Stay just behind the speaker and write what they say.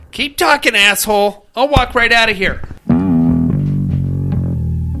Keep talking, asshole. I'll walk right out of here.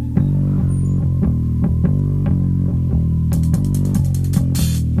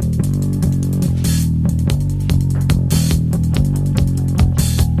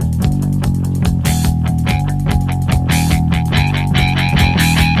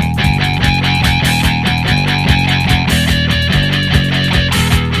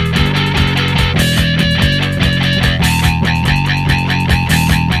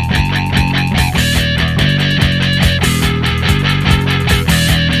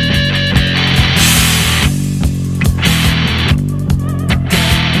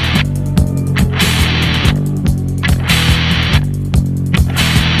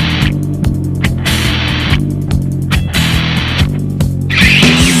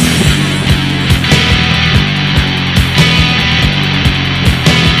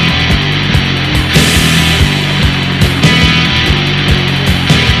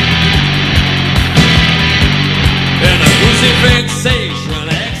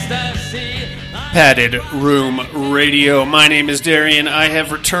 Padded Room Radio. My name is Darian. I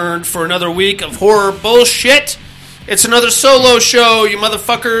have returned for another week of horror bullshit. It's another solo show, you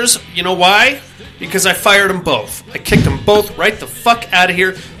motherfuckers. You know why? Because I fired them both. I kicked them both right the fuck out of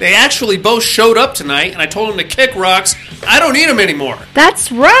here. They actually both showed up tonight, and I told them to kick rocks. I don't need them anymore.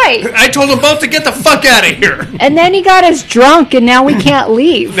 That's right. I told them both to get the fuck out of here. And then he got us drunk, and now we can't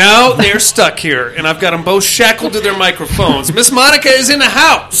leave. Now they're stuck here, and I've got them both shackled to their microphones. Miss Monica is in the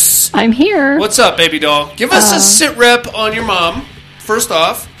house. I'm here. What's up, baby doll? Give us a sit rep on your mom, first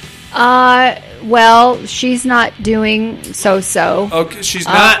off. Well, she's not doing so-so. Okay, she's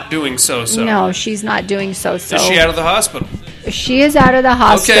not doing so-so. No, she's not doing so-so. Is she out of the hospital? She is out of the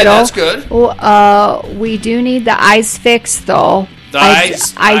hospital. Okay, that's good. We do need the eyes fixed, though. The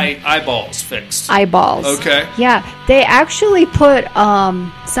eyeballs fixed. Eyeballs. Okay. Yeah, they actually put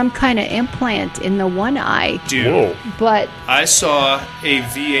some kind of implant in the one eye. Dude. Whoa. But I saw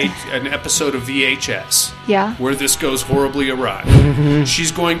an episode of VHS. Yeah. Where this goes horribly awry.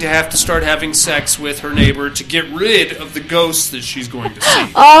 She's going to have to start having sex with her neighbor to get rid of the ghosts that she's going to see.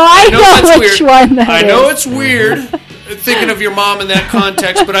 Oh, I know which one that is. I know it's weird thinking of your mom in that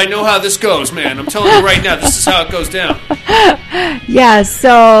context, but I know how this goes, man. I'm telling you right now, this is how it goes down. Yeah,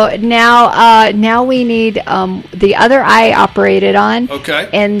 so now we need the other eye operated on. Okay.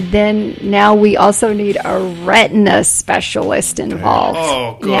 And then now we also need a retina specialist involved.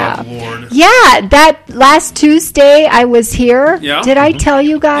 Oh, God, Lord. Yeah, that last Tuesday I was here. Yeah. Did I tell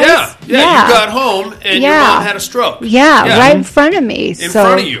you guys? Yeah. You got home and your mom had a stroke. Yeah, right in front of me. In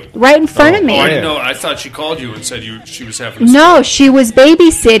front of you? Right in front of me. Oh, I didn't know. I thought she called you and said she was having a stroke. No, she was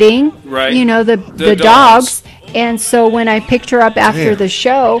babysitting, right. You know, the dogs. And so when I picked her up after the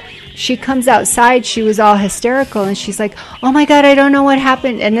show, she comes outside. She was all hysterical, and she's like, "Oh my God, I don't know what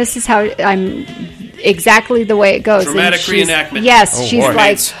happened." And this is how I'm exactly the way it goes. Dramatic reenactment. Yes, she's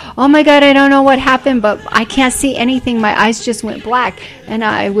like, "Oh my God, I don't know what happened, but I can't see anything. My eyes just went black." And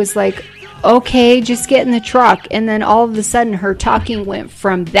I was like, okay, just get in the truck. And then all of a sudden her talking went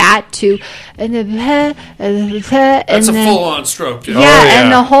from that to that's a full-on stroke. Yeah,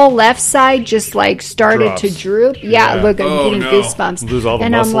 and the whole left side just like started to droop. Yeah, look, I'm getting goosebumps. Lose all the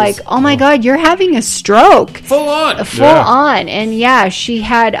and muscles. I'm like, oh my God, you're having a stroke. Full on. And she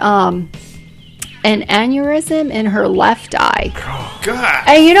had an aneurysm in her left eye. Oh, God.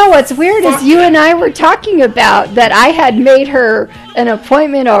 And you know what's weird is you and I were talking about that I had made her an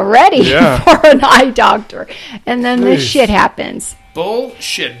appointment already for an eye doctor. And then this shit happens.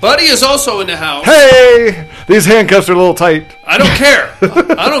 Bullshit. Buddy is also in the house. Hey! These handcuffs are a little tight. I don't care.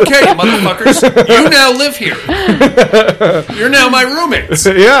 I don't care, you motherfuckers. You now live here. You're now my roommates.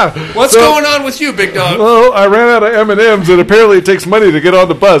 Yeah. What's going on with you, big dog? Well, I ran out of M&Ms, and apparently it takes money to get on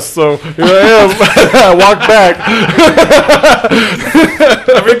the bus, so here I am. I walked back.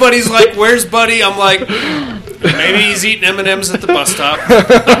 Everybody's like, where's Buddy? I'm like, maybe he's eating M&Ms at the bus stop.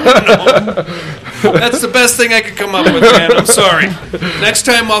 No. That's the best thing I could come up with, man. I'm sorry. Next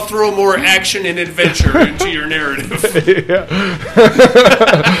time I'll throw more action and adventure into your narrative.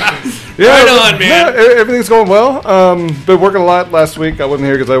 Right on, man. Everything's going well. Been working a lot last week. I wasn't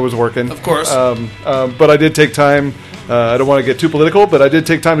here because I was working. Of course. But I did take time. I don't want to get too political, but I did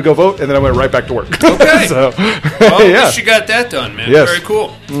take time to go vote, and then I went right back to work. Okay. So, well, at least you got that done, man. Yes. Very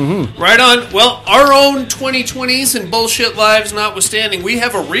cool. Mm-hmm. Right on. Well, our own 2020s and bullshit lives notwithstanding, we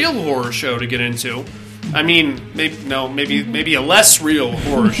have a real horror show to get into. I mean, maybe a less real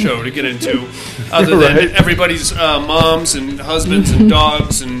horror show to get into, other than everybody's moms and husbands and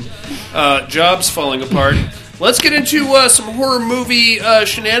dogs and jobs falling apart. Let's get into some horror movie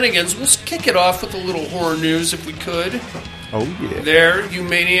shenanigans. We'll kick it off with a little horror news, if we could. Oh, yeah. There, you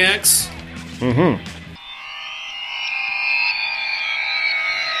maniacs. Mm-hmm.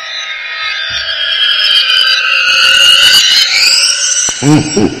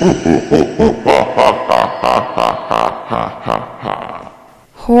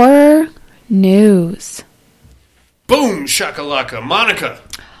 Horror news. Boom, shakalaka. Monica.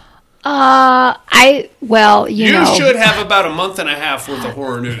 You You know. should have about a month and a half worth of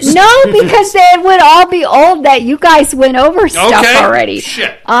horror news. No, because they would all be old that you guys went over stuff already.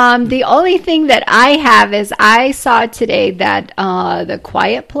 Shit. The only thing that I have is I saw today that The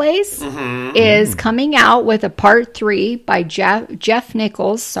Quiet Place is coming out with a part 3 by Jeff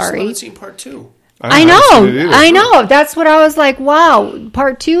Nichols. I Sorry. haven't seen part 2. I know. That's what I was like, wow,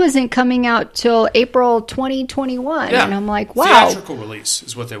 part 2 isn't coming out till April 2021. Yeah. And I'm like, wow. Theatrical release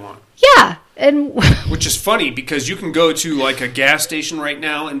is what they want. Yeah. And Which is funny because you can go to like a gas station right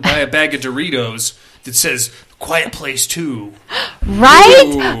now and buy a bag of Doritos that says Quiet Place 2. right?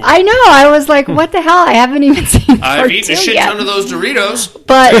 Ooh. I know. I was like, what the hell? I haven't even seen part I've eaten a 2 shit yet. ton of those Doritos.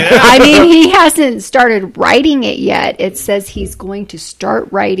 But, I mean, he hasn't started writing it yet. It says he's going to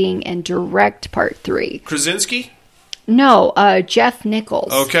start writing and direct part 3. Krasinski? No, Jeff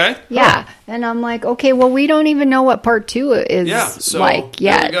Nichols. Okay. Yeah. And I'm like, okay, well, we don't even know what part 2 is like there we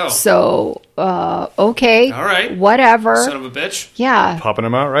yet. go. So, okay. All right. Whatever. Son of a bitch. Yeah. Popping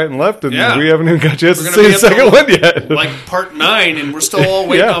them out right and left, and Yeah. we haven't even got a chance to We're see gonna the be up second to, one yet. Like part 9, and we're still all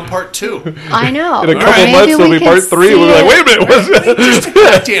waiting Yeah. on part 2. I know. In a couple Maybe months, we there'll be can part 3. see We'll be like, it. wait a minute. Just a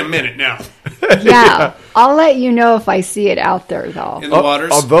goddamn minute now. Yeah. I'll let you know if I see it out there, though. In the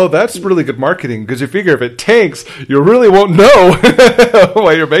waters. Although that's really good marketing, because you figure if it tanks, you really won't know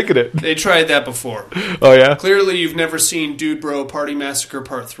while you're making it. They tried that before. Oh, yeah? Clearly, you've never seen Dude Bro Party Massacre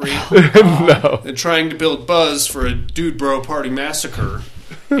Part 3. No. They're trying to build buzz for a Dude Bro Party Massacre,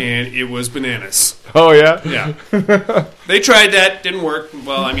 and it was bananas. Oh, yeah? Yeah. They tried that. Didn't work.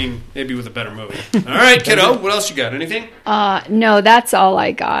 Well, I mean, maybe with a better movie. All right, kiddo. What else you got? Anything? No, that's all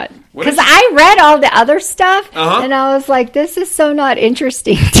I got. What Because is- I read all the other stuff, Uh-huh. and I was like, this is so not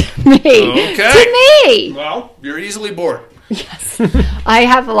interesting to me. Okay. To me. Well, you're easily bored. I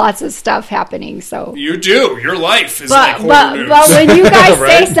have lots of stuff happening, so. You do. Your life is like But, horror news. but when you guys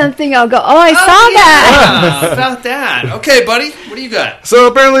Right? say something, I'll go, oh, I saw that. Yeah, about that. Okay, buddy. What do you got? So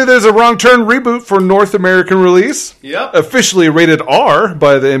apparently there's a Wrong Turn reboot for North American release. Yep. Officially rated R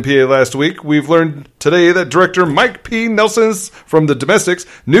by the MPA last week. We've learned today that director Mike P. Nelson's from The Domestics'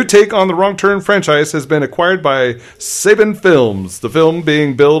 new take on the Wrong Turn franchise has been acquired by Saban Films. The film,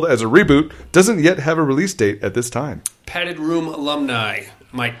 being billed as a reboot, doesn't yet have a release date at this time. Padded Room alumni,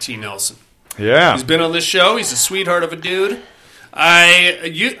 Mike T. Nelson. Yeah. He's been on this show. He's a sweetheart of a dude.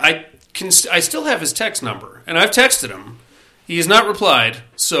 I still have his text number, and I've texted him. He has not replied,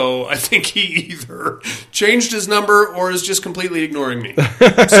 so I think he either changed his number or is just completely ignoring me. So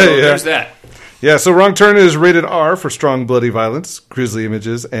there's that. Yeah, so Wrong Turn is rated R for strong bloody violence, grisly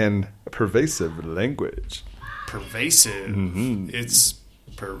images, and pervasive language. Pervasive. It's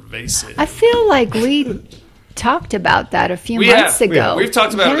pervasive. I feel like we talked about that a few months ago. We've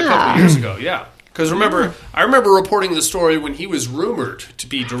talked about it a couple of years ago, yeah. Because I remember reporting the story when he was rumored to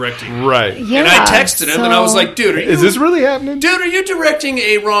be directing. Right. Yeah, And I texted him, and I was like, dude, Is this really happening? Dude, are you directing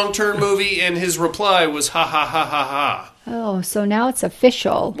a Wrong Turn movie? And his reply was, ha, ha, ha, ha, ha. Oh, so now it's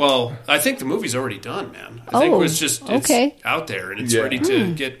official. Well, I think the movie's already done, man. I think it's out there, and it's ready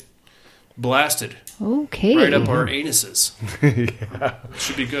to get blasted Okay. right up our anuses.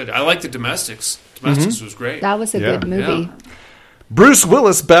 Should be good. I like The Domestics. Domestics was great. That was a good movie. Yeah. Bruce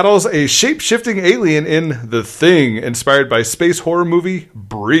Willis battles a shape-shifting alien in The Thing, inspired by space horror movie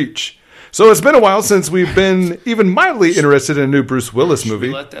Breach. So it's been a while since we've been even mildly interested in a new Bruce Willis Should movie.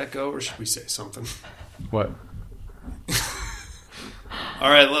 we let that go, or should we say something? What? All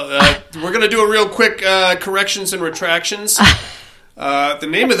right, we're going to do a real quick corrections and retractions. The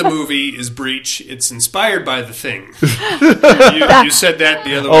name of the movie is Breach. It's inspired by The Thing. You said that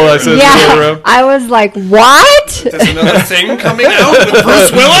the other way I around. said Yeah, I was like, what? There's another thing coming out with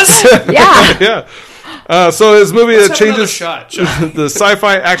Bruce Willis? Yeah. Yeah. So his movie Let's have another changes shot, John. the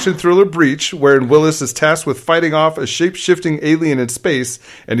sci-fi action thriller Breach, wherein Willis is tasked with fighting off a shape-shifting alien in space,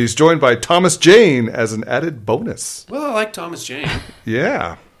 and he's joined by Thomas Jane as an added bonus. Well, I like Thomas Jane.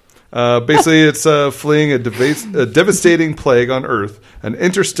 Yeah. Basically, it's fleeing a devastating plague on Earth. An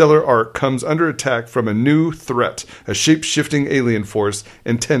interstellar ark comes under attack from a new threat, a shape-shifting alien force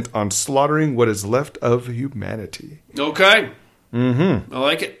intent on slaughtering what is left of humanity. Okay. Mm-hmm. I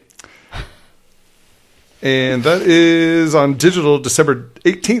like it. And that is on digital December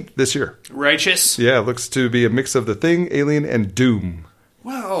 18th this year. Righteous. Yeah, it looks to be a mix of The Thing, Alien, and Doom.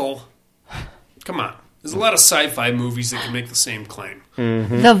 Well, come on. There's a lot of sci-fi movies that can make the same claim.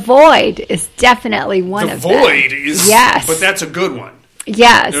 Mm-hmm. The Void is definitely one of them. The Void is... Yes. But that's a good one.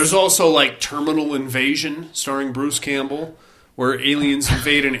 Yes. There's also, like, Terminal Invasion, starring Bruce Campbell, where aliens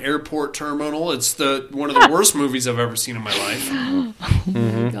invade an airport terminal. It's one of the worst movies I've ever seen in my life. Oh,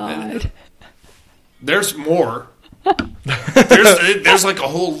 my God. There's more. There's like a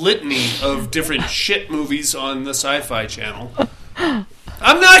whole litany of different shit movies on the Sci-Fi Channel.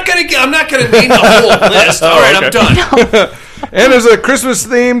 I'm not gonna name the whole list. All right, I'm done. And there's a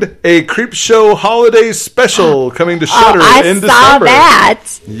Christmas-themed Creep Show holiday special coming to Shudder in December. I saw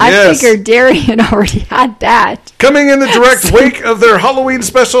that. Yes. I figured Darian already had that. Coming in the direct wake of their Halloween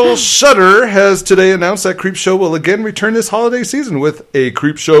special, Shudder has today announced that Creep Show will again return this holiday season with a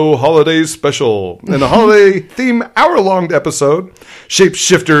Creep Show holiday special. In a holiday theme hour-long episode,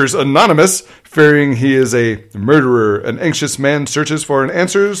 Shapeshifters Anonymous, fearing he is a murderer, an anxious man searches for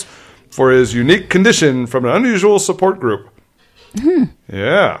answers for his unique condition from an unusual support group.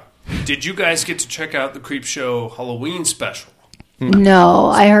 Yeah. Did you guys get to check out the Creep Show Halloween special? No,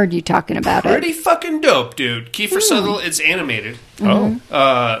 I heard you talking about it. Pretty fucking dope, dude. Kiefer Sutherland, it's animated.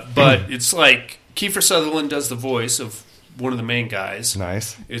 But it's like Kiefer Sutherland does the voice of one of the main guys.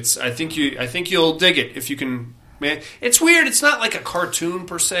 Nice. I think you'll dig it if you can. Man, it's weird. It's not like a cartoon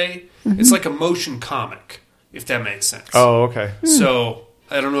per se. It's like a motion comic, if that makes sense. Oh, okay. So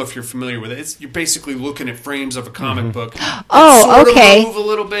I don't know if you're familiar with it. You're basically looking at frames of a comic book. Oh, okay. Move a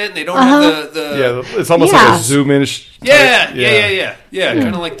little bit, and they don't have the Yeah, it's almost like a zoom-in-ish type. Yeah,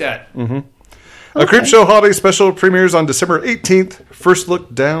 kind of like that. A Creep Show holiday special premieres on December 18th. First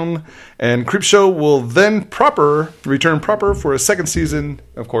look down, and Creep Show will then return proper for a second season,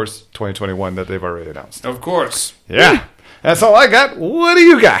 of course, 2021 that they've already announced. Of course. Yeah. That's all I got. What do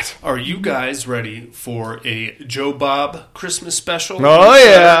you got? Are you guys ready for a Joe Bob Christmas special? Oh,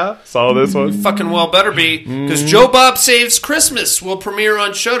 yeah. Saw this one. Fucking well better be, because Joe Bob Saves Christmas will premiere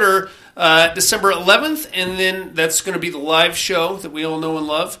on Shudder December 11th, and then that's going to be the live show that we all know and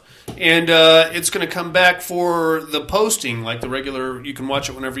love. And it's going to come back for the posting, like the regular, you can watch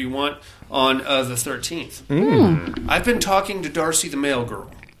it whenever you want, on the 13th. I've been talking to Darcy the Mail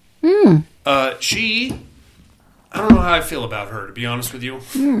Girl. I don't know how I feel about her, to be honest with you.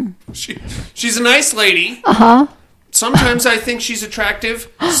 She's a nice lady. Sometimes I think she's attractive.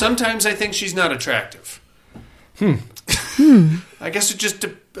 Sometimes I think she's not attractive. I guess it just...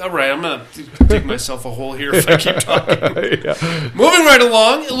 All right, I'm going to dig myself a hole here if I keep talking. Moving right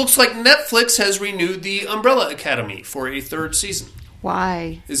along, it looks like Netflix has renewed the Umbrella Academy for a third season.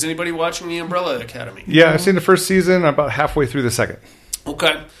 Why? Is anybody watching the Umbrella Academy? Yeah, I've seen the first season. I'm about halfway through the second.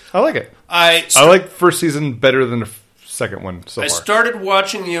 Okay. I like it. I like first season better than the second one so far. I started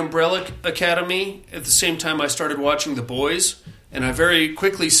watching the Umbrella Academy at the same time I started watching The Boys, and I very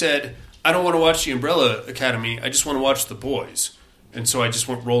quickly said, I don't want to watch the Umbrella Academy, I just want to watch The Boys. And so I just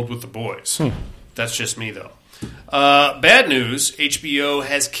rolled with The Boys. That's just me, though. Bad news, HBO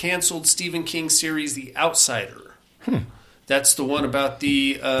has canceled Stephen King's series The Outsider. That's the one about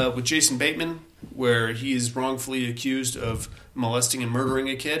with Jason Bateman, where he is wrongfully accused of molesting and murdering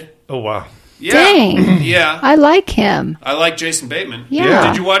a kid. Oh, wow. Yeah. Dang. Yeah. I like him. I like Jason Bateman. Yeah.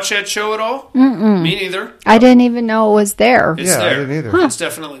 Did you watch that show at all? Me neither. I didn't even know it was there. It's there. I didn't either. It's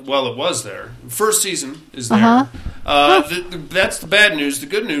definitely, it was there. First season is there. That's the bad news. The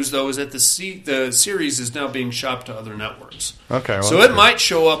good news, though, is that the series is now being shopped to other networks. Okay. Well, so it might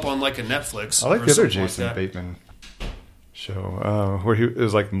show up on like a Netflix. I like the other Jason Bateman show where he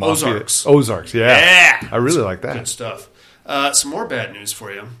was like Mafia. Ozarks, yeah. I really like that. Good stuff. Some more bad news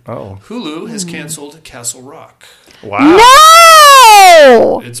for you. Hulu has canceled Castle Rock. Wow.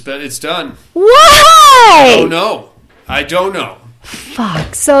 No! It's done. Why? Oh no. I don't know.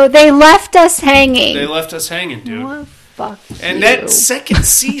 Fuck. So they left us hanging. They left us hanging, dude. What? Fuck and you. That second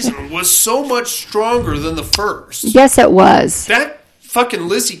season was so much stronger than the first. Yes, it was. That fucking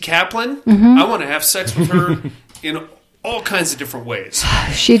Lizzie Kaplan, I want to have sex with her in all kinds of different ways.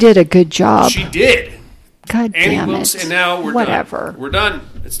 She did a good job. She did. God damn it. And now we're Whatever. done. We're done.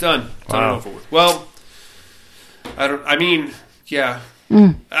 It's done. It's done and over with. Well, yeah.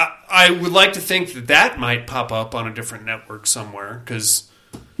 I would like to think that might pop up on a different network somewhere, because...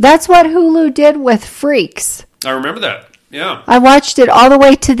 That's what Hulu did with Freaks. I remember that. Yeah. I watched it all the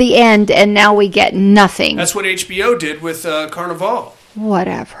way to the end, and now we get nothing. That's what HBO did with Carnival.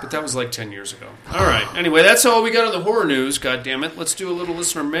 Whatever. But that was like 10 years ago. All right. Anyway, that's all we got on the horror news. God damn it. Let's do a little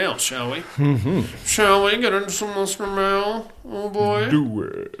listener mail, shall we? Shall we get into some listener mail? Oh, boy. Do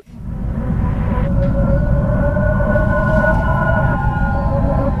it.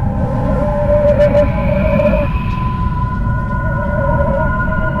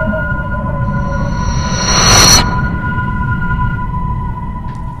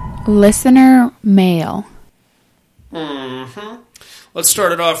 Listener mail. Let's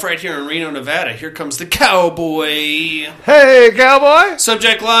start it off right here in Reno, Nevada. Here comes the cowboy. Hey, cowboy!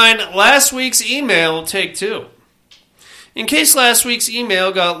 Subject line, last week's email, take 2. In case last week's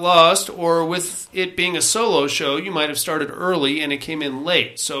email got lost, or with it being a solo show, you might have started early and it came in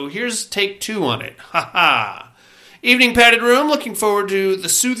late. So here's take 2 on it. Ha ha. Evening padded room, looking forward to the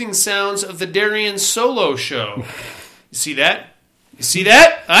soothing sounds of the Darien solo show. You see that? You see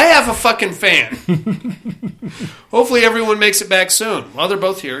that? I have a fucking fan. Hopefully everyone makes it back soon. Well, they're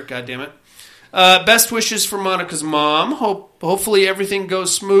both here, goddammit. Best wishes for Monica's mom. Hopefully everything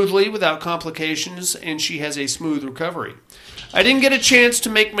goes smoothly without complications and she has a smooth recovery. I didn't get a chance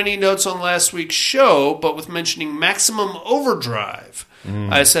to make many notes on last week's show, but with mentioning Maximum Overdrive,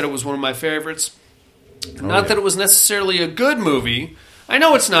 I said it was one of my favorites. Not that it was necessarily a good movie. I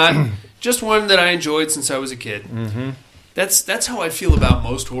know it's not. Just one that I enjoyed since I was a kid. That's how I feel about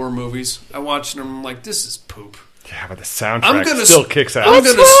most horror movies. I watch them and I'm like, this is poop. Yeah, but the soundtrack still kicks ass. What's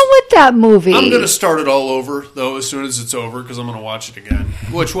wrong with that movie? I'm going to start it all over, though, as soon as it's over, because I'm going to watch it again.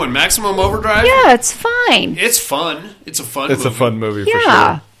 Which one? Maximum Overdrive? Yeah, it's fine. It's fun. It's a fun movie. It's a fun movie, for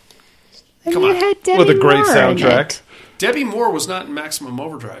Yeah. sure. Come on. Had Debbie With a great Moore in soundtrack. it. Debbie Moore was not in Maximum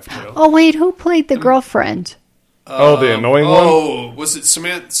Overdrive, kiddo. Oh, wait, who played the girlfriend? The annoying one? Oh, was it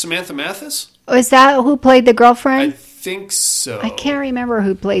Samantha Mathis? Was that who played the I girlfriend? think so. I can't remember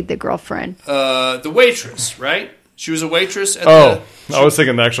who played the girlfriend. The waitress, right? She was a waitress at I was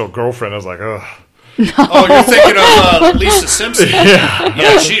thinking the actual girlfriend. I was like, ugh. Oh, you're thinking of Lisa Simpson.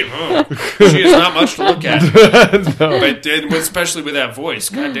 Yeah, she is not much to look at. But especially with that voice.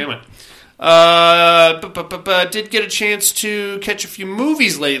 God damn it. Did get a chance to catch a few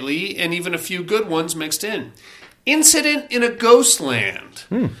movies lately, and even a few good ones mixed in. Incident in a Ghostland.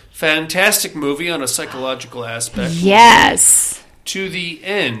 Fantastic movie on a psychological aspect. Yes. To the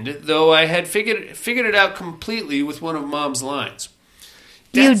end, though I had figured it out completely with one of Mom's lines.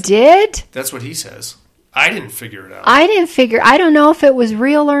 You did? That's what he says. I didn't figure it out. I don't know if it was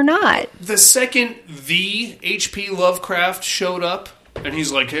real or not. The second the H.P. Lovecraft showed up, and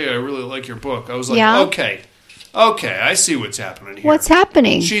he's like, hey, I really like your book. I was like, okay, I see what's happening here. What's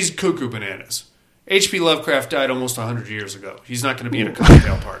happening? She's cuckoo bananas. H.P. Lovecraft died almost 100 years ago. He's not going to be in a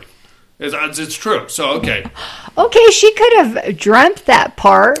cocktail party. It's true. So, okay. Okay, she could have dreamt that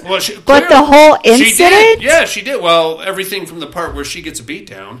part. Well, but the whole incident? She did. Yeah, she did. Well, everything from the part where she gets a beat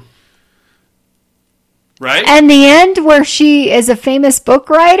down. Right? And the end where she is a famous book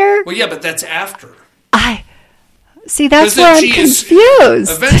writer? Well, yeah, but that's after. See, that's where I'm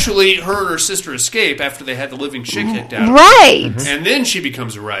confused. Eventually, her and her sister escape after they had the living shit kicked out of her. Right. And then she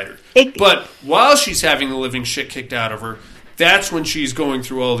becomes a writer. But while she's having the living shit kicked out of her, that's when she's going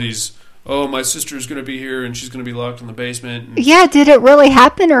through all these, my sister's going to be here and she's going to be locked in the basement. Yeah, did it really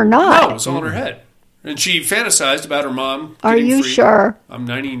happen or not? No, it was all in her head. And she fantasized about her mom. Are you sure? I'm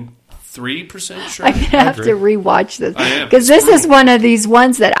 93% sure. I'm going to have to rewatch this. I am. Because this is one of these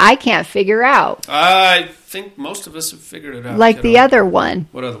ones that I can't figure out. I think most of us have figured it out. Like the other one.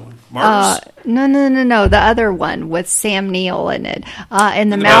 What other one? Mars? No. The other one with Sam Neill in it. In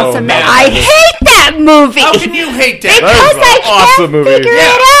the Mouth of Madness. I Madness. hate that movie. How can you hate that? Because I can't figure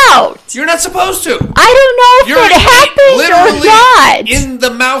it out. You're not supposed to. I don't know if it happened or not. In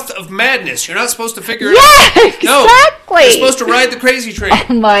the Mouth of Madness. You're not supposed to figure it out. No, exactly. You're supposed to ride the crazy train.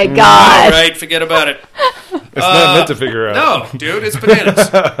 Oh my God. All right, forget about it. It's not meant to figure out. No, dude, it's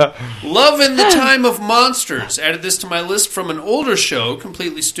bananas. Love in the Time of Monsters. Added this to my list from an older show.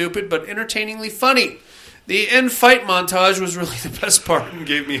 Completely stupid, but entertainingly funny. The end fight montage was really the best part and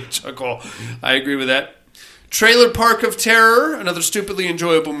gave me a chuckle. I agree with that. Trailer Park of Terror, another stupidly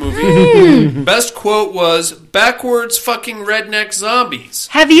enjoyable movie. Best quote was, backwards fucking redneck zombies.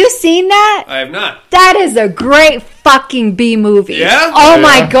 Have you seen that? I have not. That is a great fucking B movie. Yeah? Oh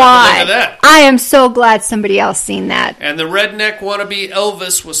my God. Look at that. I am so glad somebody else seen that. And the redneck wannabe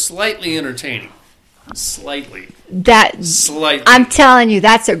Elvis was slightly entertaining. Slightly. Slightly. I'm telling you,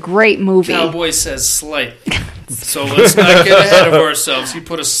 that's a great movie. Cowboy says slightly. So let's not get ahead of ourselves. He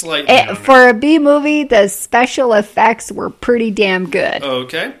put a slightly on for a B movie, the special effects were pretty damn good.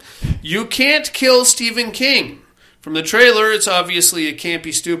 Okay. You Can't Kill Stephen King. From the trailer, it's obviously a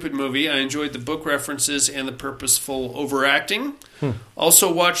campy, stupid movie. I enjoyed the book references and the purposeful overacting.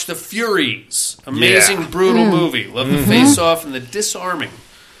 Also watched The Furies. Amazing, brutal movie. Love the face-off and the disarming.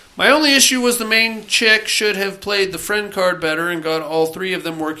 My only issue was the main chick should have played the friend card better and got all three of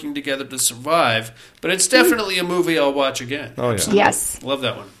them working together to survive. But it's definitely a movie I'll watch again. Oh, yeah. Absolutely. Yes. Love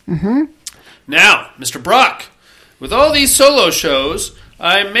that one. Now, Mr. Brock, with all these solo shows,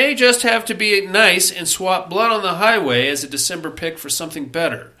 I may just have to be nice and swap Blood on the Highway as a December pick for something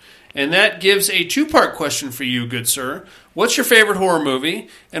better. And that gives a two-part question for you, good sir. What's your favorite horror movie,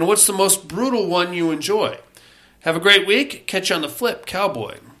 and what's the most brutal one you enjoy? Have a great week. Catch you on the flip,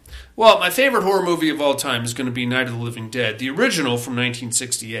 Cowboy. Well, my favorite horror movie of all time is going to be Night of the Living Dead, the original from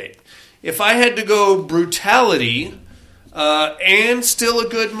 1968. If I had to go brutality and still a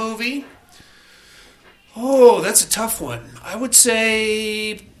good movie, that's a tough one. I would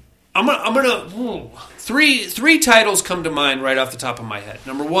say three titles come to mind right off the top of my head.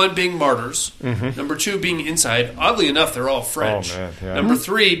 Number 1 being Martyrs. Mm-hmm. Number 2 being Inside. Oddly enough, they're all French. Oh, man, yeah. Number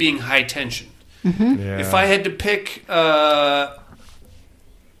 3 being High Tension. Mm-hmm. Yeah. If I had to pick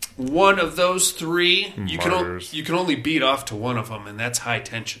one of those three, you can only beat off to one of them, and that's High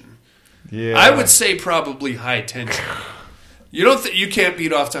Tension. Yeah. I would say probably High Tension. You can't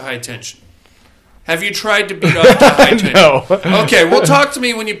beat off to High Tension. Have you tried to beat off to High Tension? No. Okay, well, talk to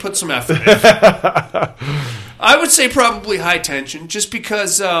me when you put some effort in. I would say probably High Tension, just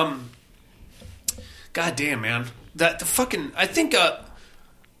because, God damn, man. I think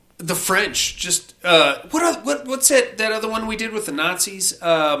the French just, what's that other one we did with the Nazis?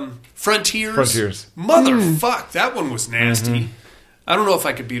 Frontiers. Motherfuck, that one was nasty. Mm-hmm. I don't know if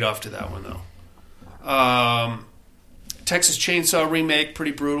I could beat off to that one, though. Texas Chainsaw Remake,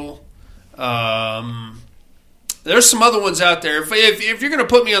 pretty brutal. There's some other ones out there. If you're going to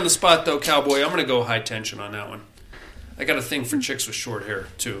put me on the spot, though, Cowboy, I'm going to go High Tension on that one. I got a thing for chicks with short hair,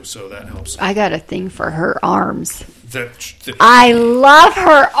 too, so that helps. I got a thing for her arms. I love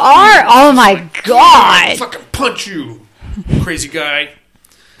her arm. Oh, my God. Fucking punch you, crazy guy.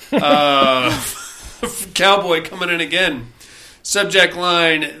 Cowboy coming in again. Subject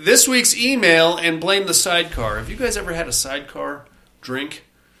line, this week's email and blame the sidecar. Have you guys ever had a sidecar drink?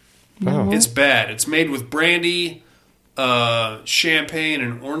 No. It's bad. It's made with brandy, champagne,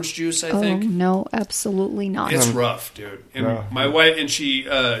 and orange juice, I think. No, absolutely not. It's rough, dude. And No. my wife, and she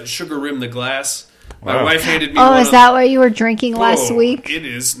sugar rimmed the glass. My Wow. wife handed me Oh, one is that what you were drinking last week? It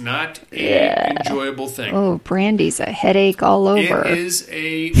is not an enjoyable thing. Oh, brandy's a headache all over. It is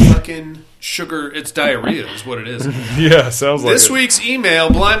a fucking sugar. It's diarrhea is what it is. Yeah, sounds like This week's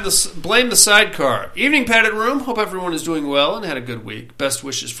email, blame the sidecar. Evening, padded room. Hope everyone is doing well and had a good week. Best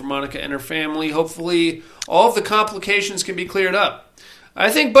wishes for Monica and her family. Hopefully all of the complications can be cleared up. I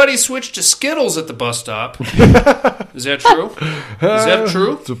think Buddy switched to Skittles at the bus stop. Is that true? Is that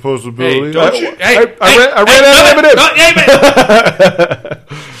true? It's a possibility. Hey, don't you... I ran out of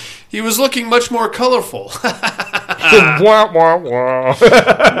M&M's. He was looking much more colorful. Wah, wah, wah.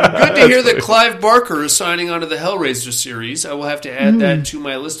 Good to hear that Clive Barker is signing on to the Hellraiser series. I will have to add that to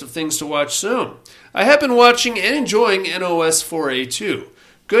my list of things to watch soon. I have been watching and enjoying NOS 4A2.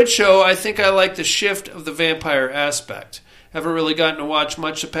 Good show. I think I like the shift of the vampire aspect. Haven't really gotten to watch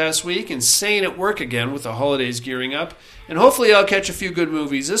much the past week. Insane at work again with the holidays gearing up. And hopefully I'll catch a few good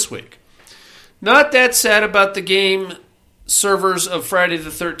movies this week. Not that sad about the game servers of Friday the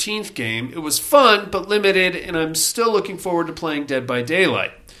 13th game. It was fun, but limited, and I'm still looking forward to playing Dead by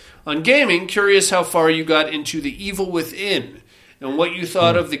Daylight. On gaming, curious how far you got into The Evil Within and what you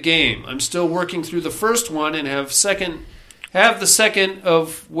thought of the game. I'm still working through the first one and have the second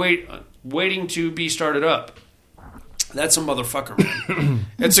of waiting to be started up. That's a motherfucker, man.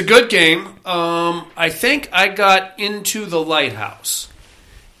 It's a good game. I think I got into The Lighthouse.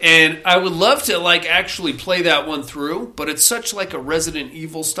 And I would love to actually play that one through, but it's such like a Resident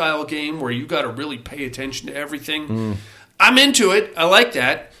Evil style game where you got to really pay attention to everything. I'm into it. I like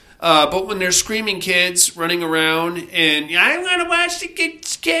that. But when there's screaming kids running around and I want to watch the kid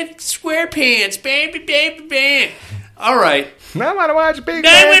SquarePants, baby, baby, baby. All right. I want to watch Big I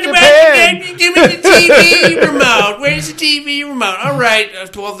Bad want to Japan. watch give me the TV remote. Where's the TV remote? All right.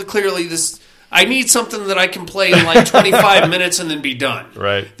 Well, clearly I need something that I can play in 25 minutes and then be done.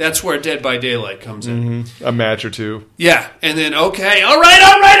 Right. That's where Dead by Daylight comes in. Mm-hmm. A match or two. Yeah. And then, okay. All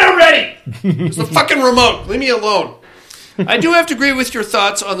right, already. It's the fucking remote. Leave me alone. I do have to agree with your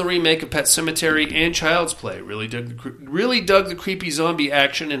thoughts on the remake of Pet Sematary and Child's Play. Really dug the creepy zombie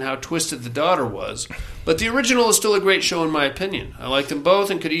action and how twisted the daughter was. But the original is still a great show in my opinion. I like them both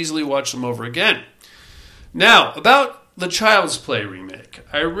and could easily watch them over again. Now, about the Child's Play remake.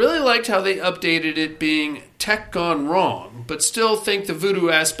 I really liked how they updated it being tech gone wrong, but still think the voodoo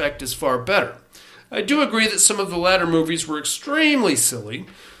aspect is far better. I do agree that some of the latter movies were extremely silly.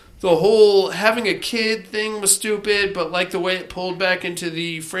 The whole having a kid thing was stupid, but like the way it pulled back into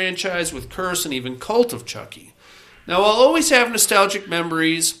the franchise with Curse and even Cult of Chucky. Now, I'll always have nostalgic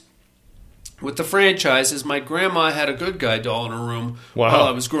memories with the franchise is my grandma had a good guy doll in her room Wow. while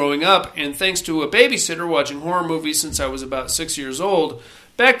I was growing up, and thanks to a babysitter watching horror movies since I was about 6 years old,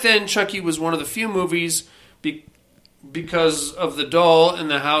 back then Chucky was one of the few movies because of the doll in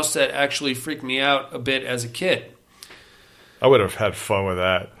the house that actually freaked me out a bit as a kid. I would have had fun with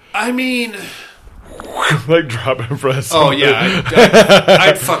that. I mean... Like dropping breasts. Oh, yeah.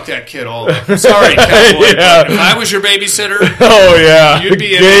 I'd fuck that kid all up. Sorry, Cowboy. Yeah. But if I was your babysitter... Oh, yeah. You'd be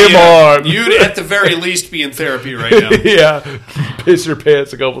Game on. You'd, at the very least, be in therapy right now. Yeah. Piss your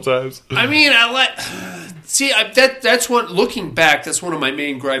pants a couple times. I mean, that's one. Looking back, that's one of my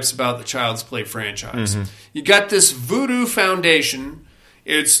main gripes about the Child's Play franchise. Mm-hmm. You got this voodoo foundation.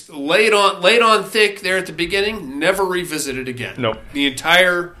 It's laid on thick there at the beginning. Never revisited again. Nope. The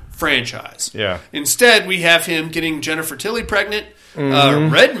entire franchise. Yeah. Instead, we have him getting Jennifer Tilly pregnant.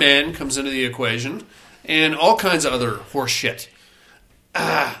 Red Man comes into the equation, and all kinds of other horse shit.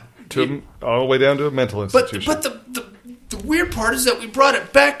 All the way down to a mental institution. But the weird part is that we brought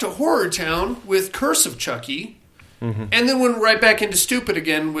it back to Horror Town with Curse of Chucky, and then went right back into Stupid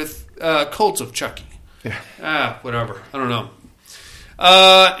again with Cult of Chucky. Yeah. Whatever. I don't know.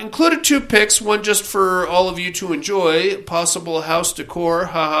 Included 2 picks, one just for all of you to enjoy. Possible house decor.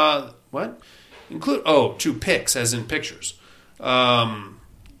 Haha. What? 2 picks, as in pictures. One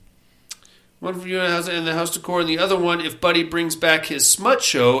for you in the house decor, and the other one, if Buddy brings back his smut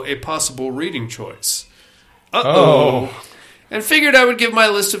show, a possible reading choice. Uh-oh. And figured I would give my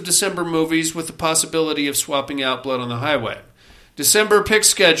list of December movies with the possibility of swapping out Blood on the Highway. December pick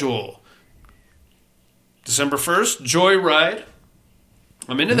schedule. December 1st, Joyride.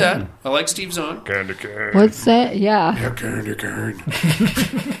 I'm into that. I like Steve Zahn. Candy cane. What's that? Yeah. Yeah, candy cane.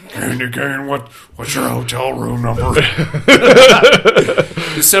 Candy cane, what's your hotel room number?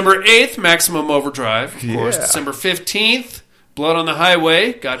 December 8th, Maximum Overdrive, of course. December 15th, Blood on the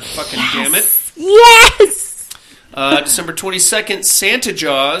Highway. God fucking damn it. Yes! December 22nd, Santa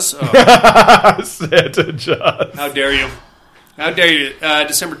Jaws. Santa Jaws. How dare you? How dare you?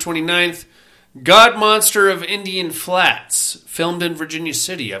 December 29th, God Monster of Indian Flats, filmed in Virginia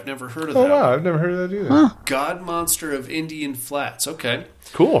City. I've never heard of that. Oh, wow. I've never heard of that either. Huh. God Monster of Indian Flats. Okay.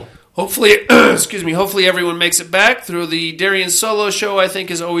 Cool. Hopefully, hopefully everyone makes it back. Through the Darian Solo show, I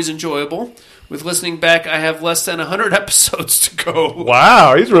think, is always enjoyable. With listening back, I have less than 100 episodes to go.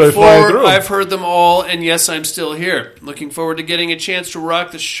 Wow, he's really flying through. I've heard them all, and yes, I'm still here. Looking forward to getting a chance to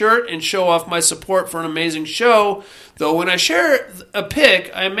rock the shirt and show off my support for an amazing show. Though when I share a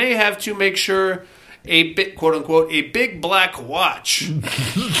pic, I may have to make sure a quote unquote a big black watch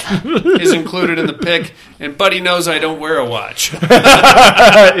is included in the pic, and Buddy knows I don't wear a watch. He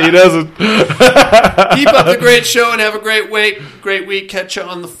doesn't. Keep up the great show and have a great week. Catch you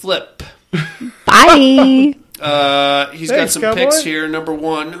on the flip. Bye. He's Thanks, got some Cowboy. picks here. Number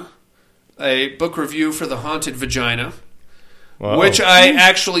 1, a book review for The Haunted Vagina. Wow. Which I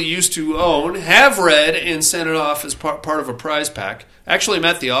actually used to own, have read, and sent it off as part of a prize pack. Actually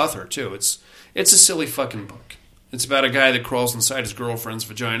met the author, too. It's a silly fucking book. It's about a guy that crawls inside his girlfriend's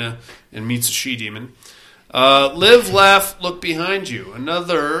vagina and meets a she-demon. Live, Laugh, Look Behind You.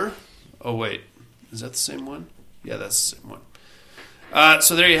 Another... Oh, wait. Is that the same one? Yeah, that's the same one.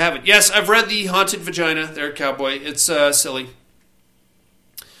 So there you have it. Yes, I've read The Haunted Vagina. There, Cowboy. It's silly.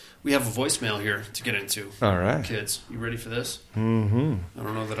 We have a voicemail here to get into. All right. Kids, you ready for this? Mm-hmm. I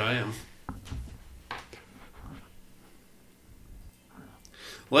don't know that I am.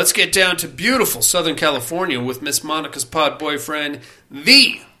 Let's get down to beautiful Southern California with Miss Monica's pod boyfriend,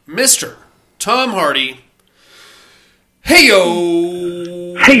 the Mr. Tom Hardy.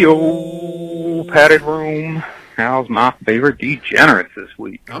 Hey-yo! Hey-yo! Padded room. How's my favorite degenerates this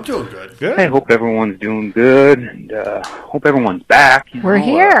week? I'm doing good. Good. I hope everyone's doing good, and hope everyone's back. We're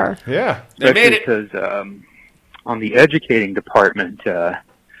here. Yeah. They made it. Because on the educating department, are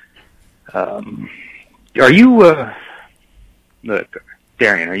you, look,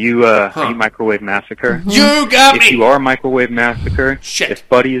 Darian, are you Microwave Massacre? You got me! If you are Microwave Massacre, Shit. if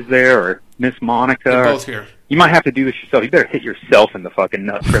Buddy is there, or Miss Monica, They're both here. you might have to do this yourself. You better hit yourself in the fucking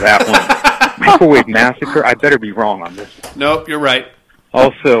nuts for that one. Microwave Massacre, I better be wrong on this one. Nope, you're right.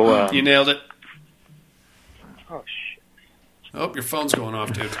 Also, You nailed it. oh, shit. Oh, your phone's going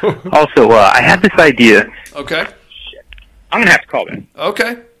off, dude. Also, I had this idea. Okay. I'm going to have to call in.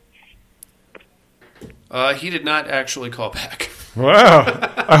 Okay. He did not actually call back. Wow.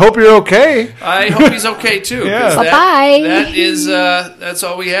 I hope you're okay. I hope he's okay, too. 'Cause Yeah. Bye-bye. That is, that's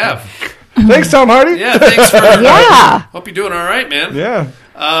all we have. Thanks, Tom Hardy. Yeah, thanks for... Yeah. Hope you're doing all right, man. Yeah.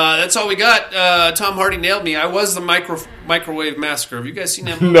 That's all we got. Tom Hardy nailed me. I was the Microwave Massacre. Have you guys seen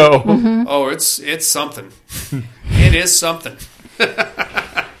that movie? No. Oh, it's something. It is something.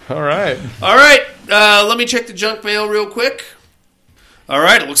 All right. All right. Let me check the junk mail real quick. All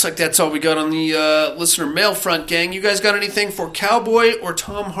right. It looks like that's all we got on the listener mail front, gang. You guys got anything for Cowboy or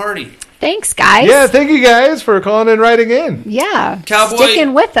Tom Hardy? Thanks, guys. Yeah, thank you guys for calling and writing in. Yeah. Cowboy,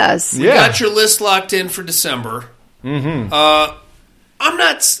 sticking with us. We got your list locked in for December. Mm-hmm. I'm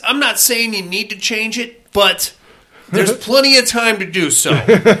not saying you need to change it, but there's plenty of time to do so.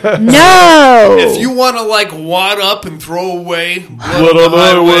 No. If you want to wad up and throw away Blood on the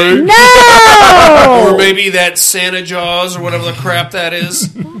Highway. No. or maybe that Santa Jaws or whatever the crap that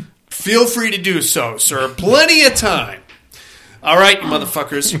is, feel free to do so, sir. Plenty of time. All right, you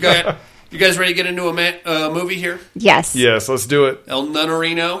motherfuckers. You guys ready to get into a movie here? Yes. Yes, let's do it. El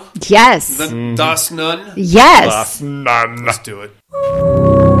Nunnerino? Yes. Das Nun? Yes. Das Nun. Let's do it.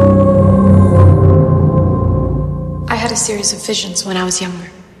 I had a series of visions when I was younger.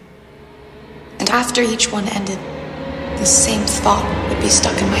 And after each one ended, the same thought would be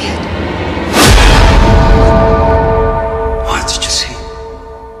stuck in my head. What did you see?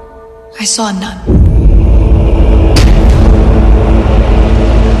 I saw a nun.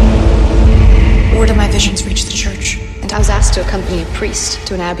 Word of my visions reached the church, and I was asked to accompany a priest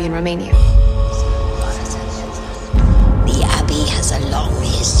to an abbey in Romania. The abbey has a long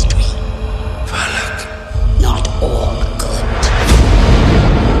history. Not all good.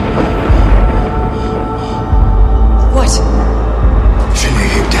 What? Finley,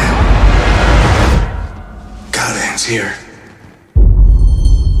 keep down. God's here.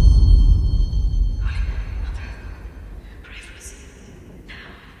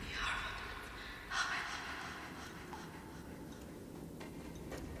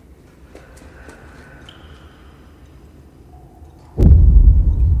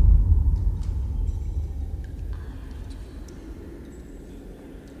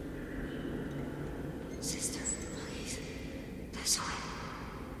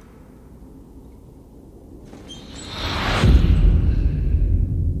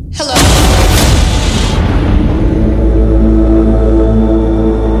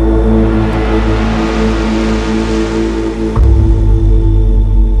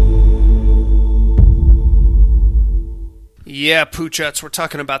 Yeah, Poochots, we're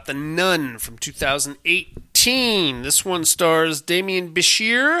talking about The Nun from 2018. This one stars Damien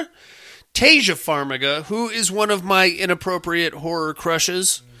Bashir, Tasia Farmiga, who is one of my inappropriate horror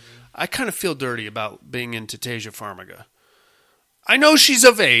crushes. I kind of feel dirty about being into Tasia Farmiga. I know she's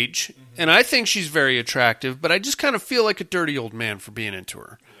of age, and I think she's very attractive, but I just kind of feel like a dirty old man for being into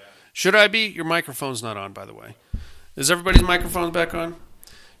her. Should I be? Your microphone's not on, by the way. Is everybody's microphone back on?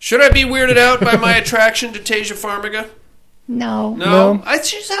 Should I be weirded out by my attraction to Tasia Farmiga? No.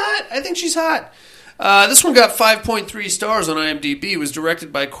 She's hot. I think she's hot. This one got 5.3 stars on IMDb. It was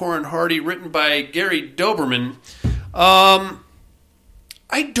directed by Corin Hardy, written by Gary Doberman.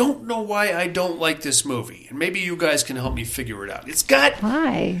 I don't know why I don't like this movie, and maybe you guys can help me figure it out. It's got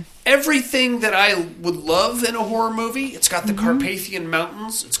everything that I would love in a horror movie. It's got the Carpathian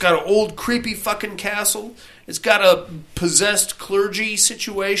Mountains. It's got an old creepy fucking castle. It's got a possessed clergy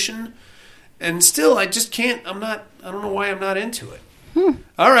situation. And still, I just can't, I don't know why I'm not into it.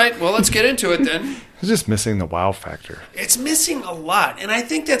 All right, well, let's get into it then. It's just missing the wow factor. It's missing a lot, and I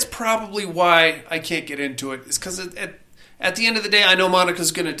think that's probably why I can't get into it. It's because at the end of the day, I know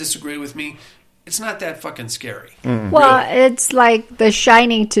Monica's going to disagree with me. It's not that fucking scary. Well, it's like The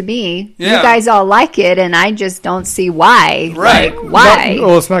Shining to me. Yeah. You guys all like it, and I just don't see why. Right. Like, why?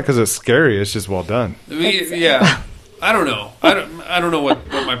 Well, it's not because it's scary. It's just well done. Yeah. I don't know. I don't know what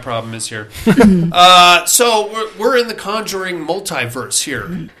my problem is here. So we're in the Conjuring multiverse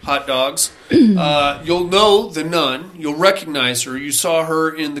here, hot dogs. You'll know the nun. You'll recognize her. You saw her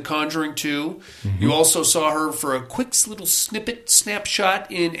in The Conjuring 2. You also saw her for a quick little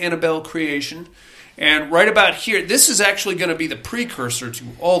snapshot in Annabelle Creation. And right about here, this is actually going to be the precursor to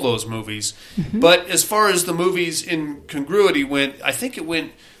all those movies. But as far as the movies in congruity went, I think it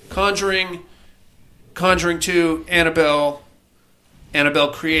went Conjuring 2, Annabelle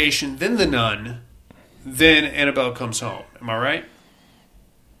Creation, then The Nun, then Annabelle Comes Home. Am I right?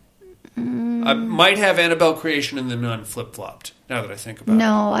 I might have Annabelle Creation and The Nun flip-flopped, now that I think about it.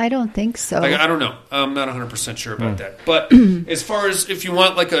 No, I don't think so. I don't know. I'm not 100% sure about that. But as far as if you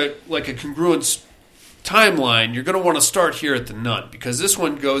want like a congruence timeline, you're going to want to start here at The Nun, because this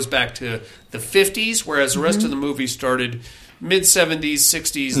one goes back to the 50s, whereas the rest of the movie started mid-70s,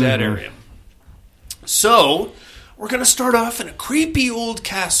 60s, that area. So, we're going to start off in a creepy old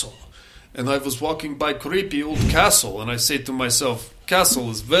castle. And I was walking by creepy old castle, and I say to myself, castle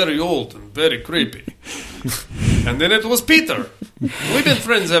is very old and very creepy. And then it was Peter. We've been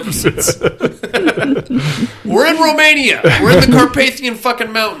friends ever since. We're in Romania. We're in the Carpathian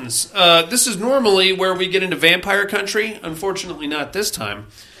fucking Mountains. This is normally where we get into vampire country. Unfortunately, not this time.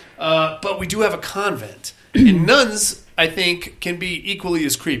 But we do have a convent. And nuns, I think, can be equally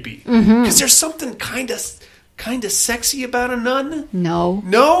as creepy. Because there's something kind of sexy about a nun. No.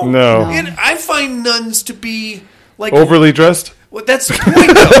 And I find nuns to be like overly dressed. Well, that's the point,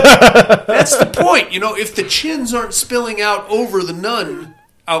 though. That's the point. You know, if the chins aren't spilling out over the nun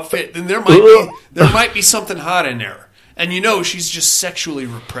outfit, then there might be something hot in there. And you know she's just sexually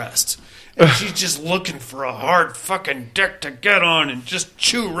repressed. And she's just looking for a hard fucking dick to get on and just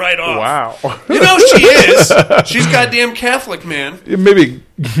chew right off. Wow. You know she is. She's goddamn Catholic, man. Maybe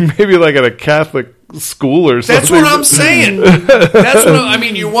like at a Catholic school or something. That's what I'm saying. That's what I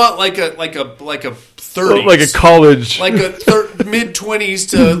mean. You want like a 30s, like a college, like a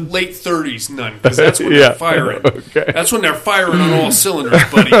mid-20s to late 30s nun, because that's when they're firing. Okay. That's when they're firing on all cylinders,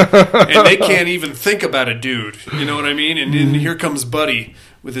 buddy. And they can't even think about a dude. You know what I mean? And here comes Buddy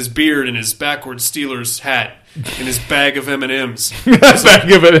with his beard and his backwards Steelers hat and his bag of M&Ms.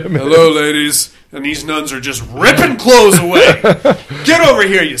 Bag of M&Ms. Hello, ladies. And these nuns are just ripping clothes away. Get over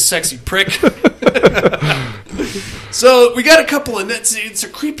here, you sexy prick. So we got a couple of nuns. It's a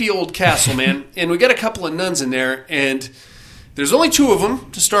creepy old castle, man. And we got a couple of nuns in there. And there's only two of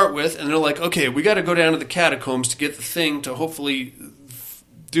them to start with. And they're like, okay, we got to go down to the catacombs to get the thing to hopefully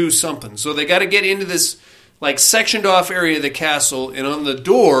do something. So they got to get into this like sectioned off area of the castle. And on the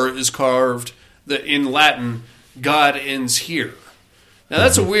door is carved in Latin, God ends here. Now,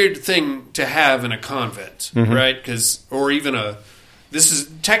 that's a weird thing to have in a convent, right? Or even this is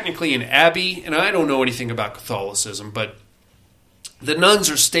technically an abbey, and I don't know anything about Catholicism, but the nuns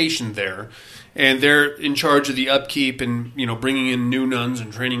are stationed there, and they're in charge of the upkeep and, you know, bringing in new nuns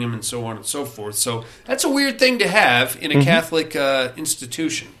and training them and so on and so forth. So that's a weird thing to have in a Catholic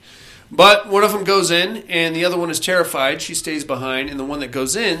institution. But one of them goes in, and the other one is terrified. She stays behind, and the one that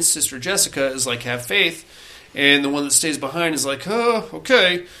goes in, Sister Jessica, is like, have faith. And the one that stays behind is like, oh,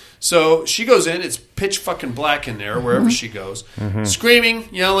 okay. So she goes in. It's pitch fucking black in there wherever she goes. Screaming,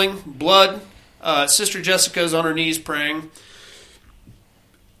 yelling, blood. Sister Jessica's on her knees praying.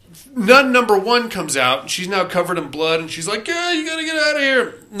 Nun number 1 comes out. And she's now covered in blood. And she's like, yeah, you got to get out of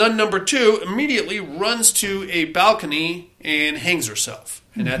here. Nun number 2 immediately runs to a balcony and hangs herself.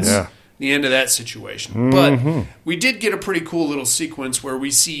 And that's the end of that situation. But we did get a pretty cool little sequence where we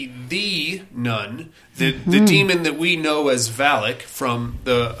see the nun, the demon that we know as Valak from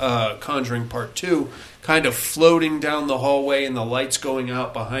the Conjuring Part 2, kind of floating down the hallway and the lights going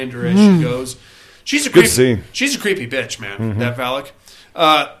out behind her as she goes. She's a creepy bitch, man, that Valak.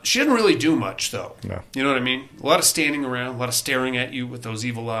 She doesn't really do much, though. No. You know what I mean? A lot of standing around, a lot of staring at you with those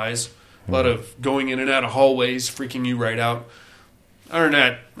evil eyes, a lot of going in and out of hallways, freaking you right out. Other than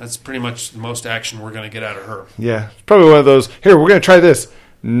that, that's pretty much the most action we're going to get out of her. Yeah. It's probably one of those, here, we're going to try this.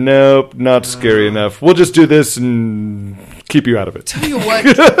 Nope, not scary enough. We'll just do this and keep you out of it. Tell you what,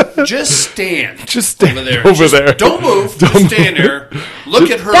 just stand. Just stand over there. Over there. Don't move. Just stand there. Look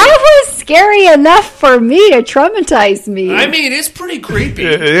at her. That was scary enough for me to traumatize me. I mean, it's pretty creepy.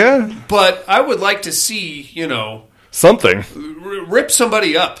 Yeah. But I would like to see, you know, something. Rip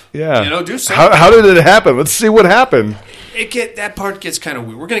somebody up. Yeah. You know, do something. How did it happen? Let's see what happened. That part gets kind of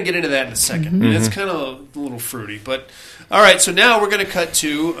weird. We're going to get into that in a second. And it's kind of a little fruity. But, all right, so now we're going to cut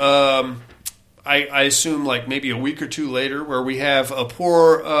to, I assume, like maybe a week or two later, where we have a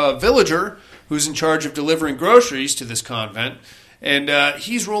poor villager who's in charge of delivering groceries to this convent. And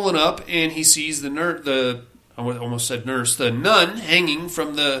he's rolling up, and he sees the nun hanging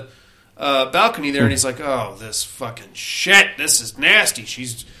from the balcony there. And he's like, oh, this fucking shit. This is nasty.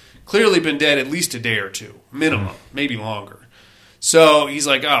 She's clearly been dead at least a day or two, minimum, maybe longer. So he's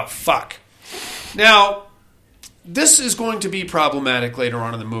like, oh, fuck. Now, this is going to be problematic later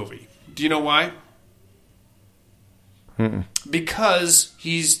on in the movie. Do you know why? Because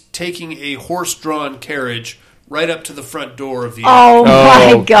he's taking a horse-drawn carriage right up to the front door of the Oh,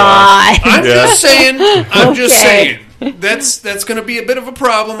 my God. I'm just saying. I'm just saying. That's going to be a bit of a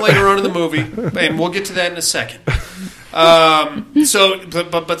problem later on in the movie, and we'll get to that in a second. But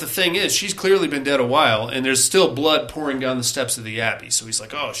the thing is, she's clearly been dead a while, and there's still blood pouring down the steps of the abbey. So he's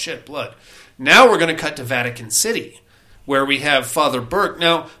like, oh, shit, blood. Now we're going to cut to Vatican City, where we have Father Burke.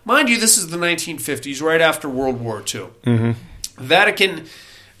 Now, mind you, this is the 1950s, right after World War II. Vatican,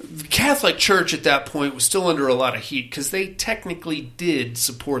 the Catholic Church at that point was still under a lot of heat, because they technically did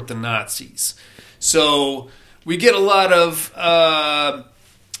support the Nazis. So we get a lot of,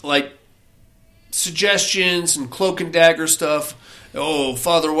 suggestions and cloak and dagger stuff. "Oh,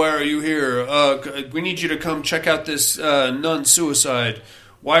 Father, why are you here? We need you to come check out this nun suicide.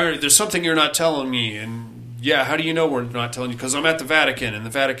 There's something you're not telling me." And yeah, how do you know we're not telling you? Because I'm at the Vatican, and the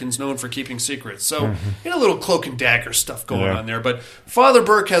Vatican's known for keeping secrets. So, a little cloak and dagger stuff going on there. But Father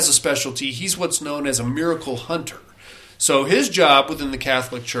Burke has a specialty. He's what's known as a miracle hunter. So his job within the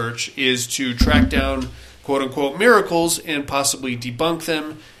Catholic Church is to track down quote-unquote miracles and possibly debunk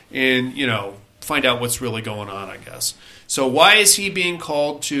them and, find out what's really going on, I guess. So why is he being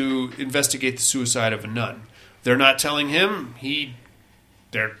called to investigate the suicide of a nun? They're not telling him. He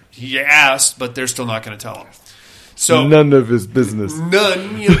asked, but they're still not going to tell him. So none of his business. None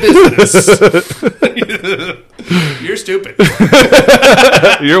of your business. You're stupid.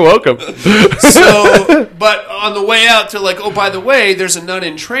 You're welcome. So, but on the way out, they're like, "Oh, by the way, there's a nun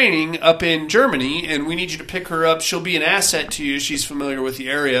in training up in Germany, and we need you to pick her up. She'll be an asset to you. She's familiar with the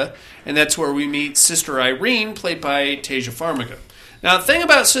area." And that's where we meet Sister Irene, played by Tasia Farmiga. Now, the thing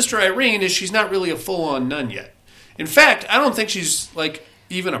about Sister Irene is she's not really a full-on nun yet. In fact, I don't think she's like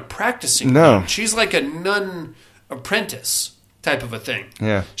even a practicing nun. She's like a nun apprentice type of a thing.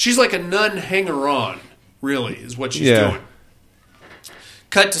 Yeah. She's like a nun hanger-on, really, is what she's doing.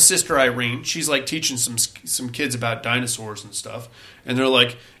 Cut to Sister Irene. She's like teaching some kids about dinosaurs and stuff. And they're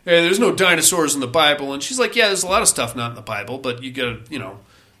like, "Hey, there's no dinosaurs in the Bible." And she's like, "Yeah, there's a lot of stuff not in the Bible, but you gotta,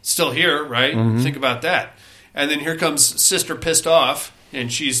 still here, right? Think about that." And then here comes Sister Pissed Off,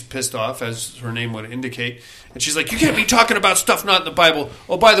 and she's pissed off, as her name would indicate. And she's like, "You can't be talking about stuff not in the Bible.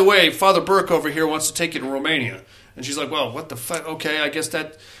 Oh, by the way, Father Burke over here wants to take you to Romania." And she's like, "Well, what the fuck? Okay, I guess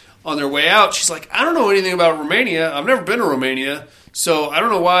that..." On their way out, she's like, "I don't know anything about Romania. I've never been to Romania, so I don't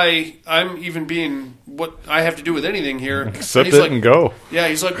know why I'm even being what I have to do with anything here." Accept it and go. Yeah,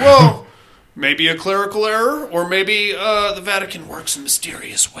 he's like, "Well, maybe a clerical error, or maybe the Vatican works in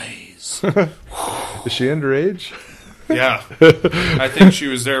mysterious ways." Is she underage? Yeah, I think she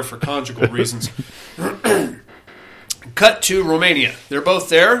was there for conjugal reasons. Cut to Romania. They're both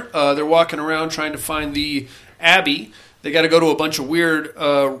there. They're walking around trying to find the abbey. They got to go to a bunch of weird,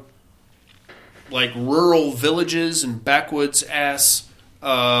 rural villages and backwoods ass.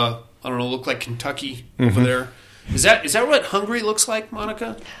 I don't know, look like Kentucky over there. Is that what Hungary looks like,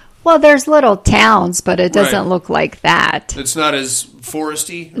 Monica? Well, there's little towns, but it doesn't look like that. It's not as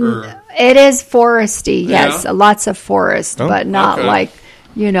foresty? Or? It is foresty, yes. Yeah? Lots of forest, but not like,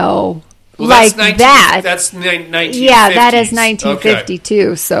 well, like that. That's 1950s. Yeah, that is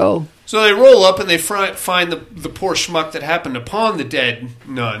 1952, okay. So they roll up and they find the poor schmuck that happened upon the dead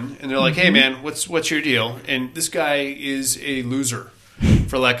nun. And they're like, "Hey, man, what's your deal?" And this guy is a loser,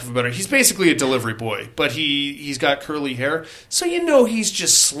 for lack of a better. He's basically a delivery boy, but he's got curly hair. So he's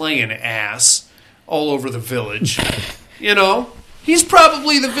just slaying ass all over the village. He's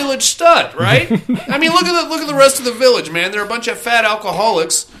probably the village stud, right? I mean, look at the rest of the village, man. They're a bunch of fat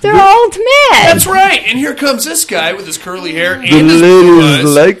alcoholics. They're old men. That's right. And here comes this guy with his curly hair and the his blue eyes.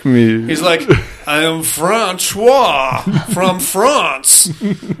 ladies like me. He's like, "I am Francois from France.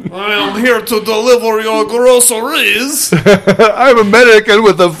 I am here to deliver your groceries." I'm American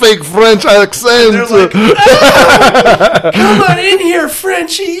with a fake French accent. And they're like, "Oh, come on in here,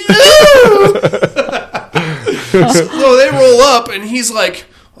 Frenchie." So they roll up, and he's like,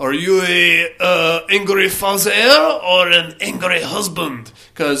 "Are you a angry father or an angry husband?"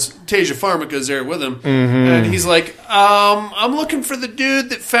 Because Tasia Farmiga's there with him. And he's like, "I'm looking for the dude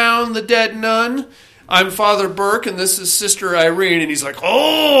that found the dead nun. I'm Father Burke, and this is Sister Irene." And he's like,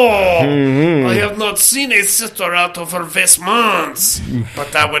 "Oh, I have not seen a sister out of her vestments,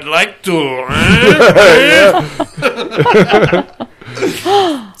 but I would like to."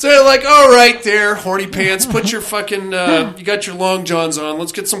 So they're like, "All right there, horny pants, put your fucking, you got your long johns on.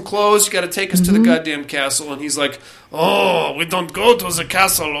 Let's get some clothes. You got to take us to the goddamn castle." And he's like, "Oh, we don't go to the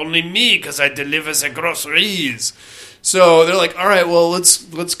castle, only me, because I deliver the groceries." So they're like, "All right, well,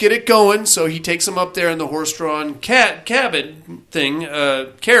 let's get it going." So he takes them up there in the horse-drawn cabin thing,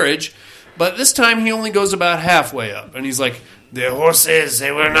 carriage. But this time he only goes about halfway up. And he's like, "The horses,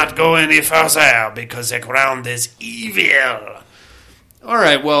 they will not go any further because the ground is evil." All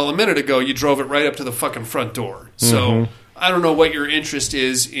right, well, a minute ago you drove it right up to the fucking front door. So I don't know what your interest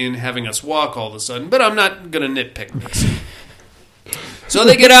is in having us walk all of a sudden, but I'm not going to nitpick this. So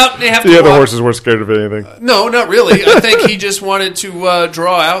they get out and they have to walk. The other horses weren't scared of anything. No, not really. I think he just wanted to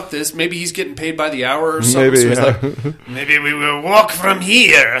draw out this. Maybe he's getting paid by the hour or something. Maybe, so he's like, "Maybe we will walk from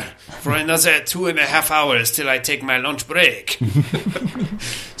here for another 2.5 hours till I take my lunch break."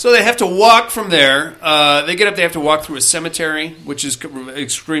 So they have to walk from there. They get up, they have to walk through a cemetery, which is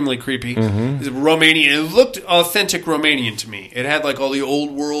extremely creepy. It's Romanian. It looked authentic Romanian to me. It had like all the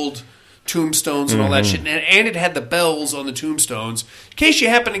old world tombstones and all that shit. And it had the bells on the tombstones in case you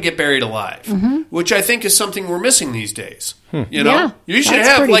happen to get buried alive, which I think is something we're missing these days. You know? Yeah, you should that's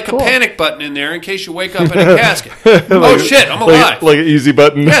have pretty like cool. a panic button in there in case you wake up in a casket. Oh shit, I'm alive. Like an easy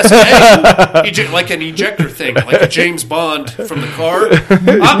button. Yes, hey, like an ejector thing, like a James Bond from the car.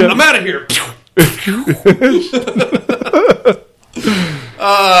 I'm out of here.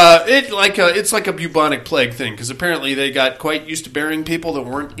 It's like a bubonic plague thing, because apparently they got quite used to burying people that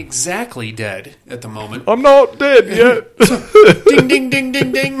weren't exactly dead at the moment. I'm not dead yet. Ding, ding, ding,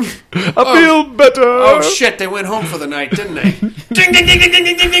 ding, ding. I feel better. Oh shit, they went home for the night, didn't they? Ding, ding, ding, ding, ding,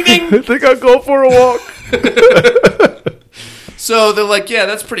 ding, ding, ding. I think I'll go for a walk. So they're like, yeah,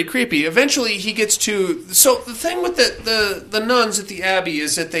 that's pretty creepy. Eventually he gets to... So the thing with the nuns at the abbey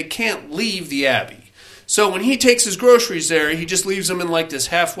is that they can't leave the abbey. So when he takes his groceries there, he just leaves them in like this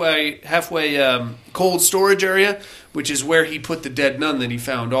halfway cold storage area, which is where he put the dead nun that he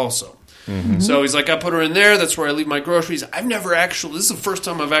found also. So he's like, I put her in there. That's where I leave my groceries. This is the first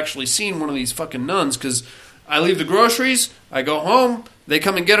time I've actually seen one of these fucking nuns, because I leave the groceries, I go home, they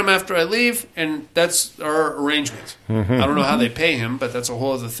come and get them after I leave, and that's our arrangement. I don't know how they pay him, but that's a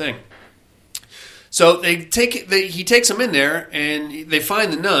whole other thing. So he takes them in there, and they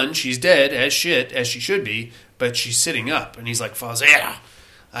find the nun. She's dead as shit, as she should be, but she's sitting up. And he's like, Father,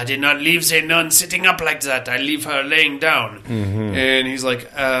 I did not leave the nun sitting up like that. I leave her laying down. And he's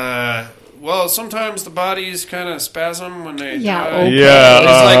like, well, sometimes the bodies kind of spasm when they die. Okay. Yeah.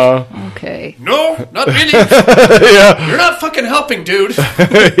 He's like, Okay. no, not really. You're not fucking helping, dude.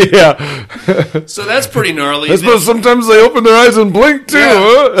 Yeah. So that's pretty gnarly. I suppose sometimes they open their eyes and blink too. Yeah.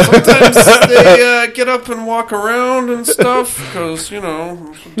 Huh? Sometimes they get up and walk around and stuff because,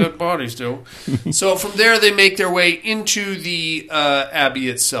 dead bodies do. So from there, they make their way into the abbey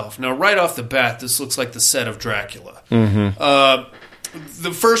itself. Now, right off the bat, this looks like the set of Dracula.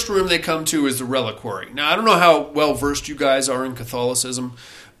 The first room they come to is the reliquary. Now, I don't know how well-versed you guys are in Catholicism,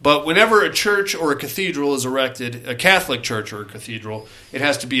 but whenever a church or a cathedral is erected, a Catholic church or a cathedral, it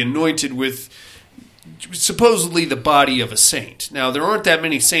has to be anointed with supposedly the body of a saint. Now, there aren't that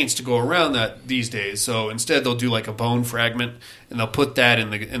many saints to go around that these days, so instead they'll do like a bone fragment, and they'll put that in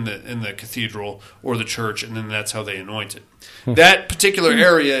the cathedral or the church, and then that's how they anoint it. That particular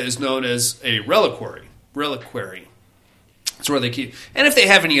area is known as a reliquary. That's where they keep... And if they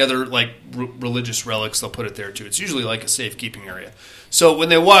have any other like religious relics, they'll put it there too. It's usually like a safekeeping area. So when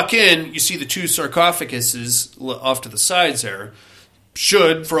they walk in, you see the two sarcophaguses off to the sides there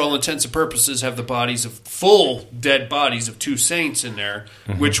should, for all intents and purposes, have the bodies of full dead bodies of two saints in there,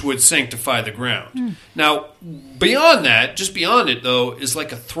 which would sanctify the ground. Now, beyond that, just beyond it, though, is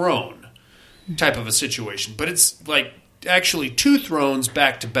like a throne type of a situation. But it's like actually two thrones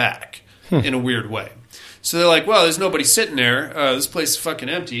back to back in a weird way. So they're like, well, there's nobody sitting there. This place is fucking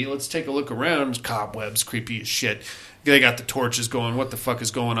empty. Let's take a look around. Cobwebs, creepy as shit. They got the torches going. What the fuck is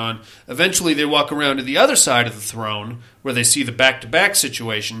going on? Eventually, they walk around to the other side of the throne where they see the back-to-back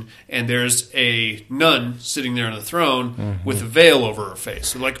situation, and there's a nun sitting there on the throne with a veil over her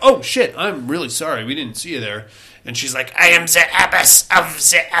face. They're like, oh, shit, I'm really sorry. We didn't see you there. And she's like, I am the abbess of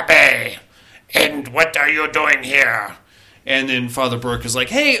the abbey. And what are you doing here? And then Father Burke is like,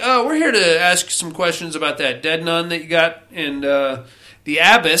 hey, we're here to ask you some questions about that dead nun that you got. And the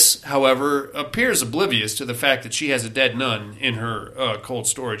abbess, however, appears oblivious to the fact that she has a dead nun in her cold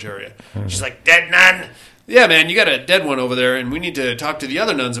storage area. She's like, dead nun? Yeah, man, you got a dead one over there, and we need to talk to the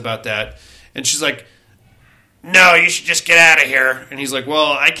other nuns about that. And she's like, no, you should just get out of here. And he's like,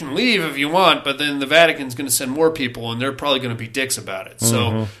 well, I can leave if you want, but then the Vatican's going to send more people, and they're probably going to be dicks about it.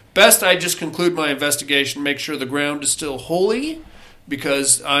 So best I just conclude my investigation, make sure the ground is still holy,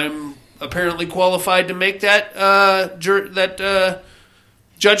 because I'm apparently qualified to make that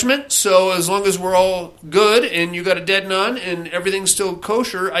judgment. So as long as we're all good and you got a dead nun and everything's still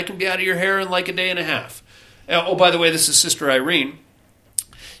kosher, I can be out of your hair in like a day and a half. Oh, by the way, this is Sister Irene.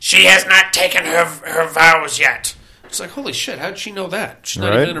 She has not taken her vows yet. It's like, holy shit, how did she know that? She's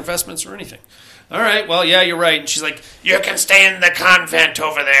not even in her vestments or anything. All right, well, yeah, you're right. And she's like, you can stay in the convent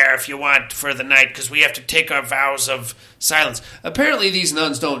over there if you want for the night, because we have to take our vows of silence. Apparently, these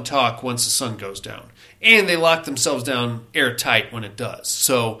nuns don't talk once the sun goes down. And they lock themselves down airtight when it does.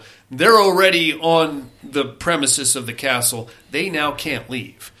 So they're already on the premises of the castle. They now can't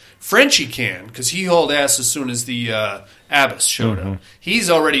leave. Frenchie can, because he hauled ass as soon as the abbess showed up. He's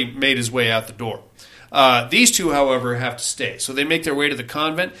already made his way out the door. These two, however, have to stay. So they make their way to the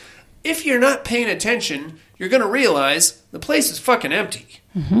convent. If you're not paying attention, you're going to realize the place is fucking empty,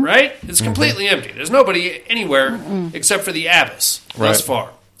 right? It's completely empty. There's nobody anywhere except for the abbess thus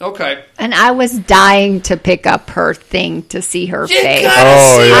far. Okay. And I was dying to pick up her thing to see her face. yeah.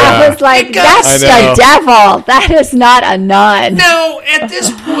 I was like, that's the devil. That is not a nun. Now, at this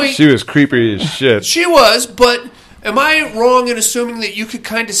point... She was creepy as shit. She was, but am I wrong in assuming that you could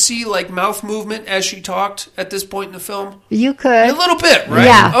kind of see, like, mouth movement as she talked at this point in the film? You could. A little bit, right?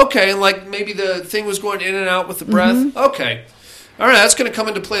 Yeah. Okay, and, like, maybe the thing was going in and out with the breath? Okay. All right, that's going to come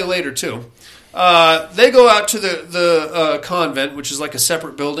into play later, too. They go out to the convent, which is like a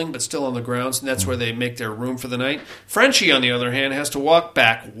separate building, but still on the grounds, and that's where they make their room for the night. Frenchie, on the other hand, has to walk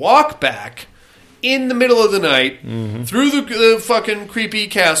back in the middle of the night through the fucking creepy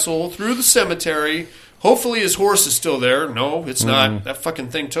castle, through the cemetery. Hopefully his horse is still there. No, it's not. That fucking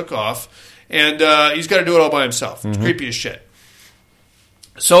thing took off. And he's got to do it all by himself. It's creepy as shit.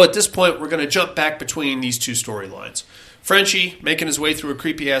 So at this point, we're going to jump back between these two storylines. Frenchie making his way through a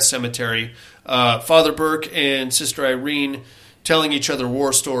creepy-ass cemetery. Father Burke and Sister Irene telling each other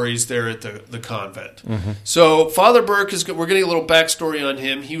war stories there at the convent. So Father Burke, we're getting a little backstory on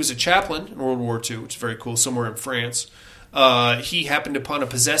him. He was a chaplain in World War II, which is very cool, somewhere in France. He happened upon a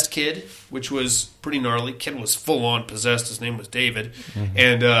possessed kid, which was pretty gnarly. Kid was full-on possessed. His name was David.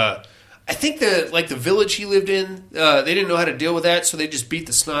 And I think the village he lived in, they didn't know how to deal with that, so they just beat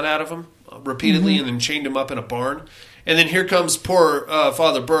the snot out of him repeatedly and then chained him up in a barn. And then here comes poor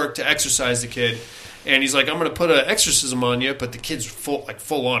Father Burke to exorcise the kid. And he's like, I'm going to put an exorcism on you, but the kid's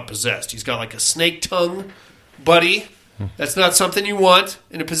full-on possessed. He's got like a snake tongue, buddy. That's not something you want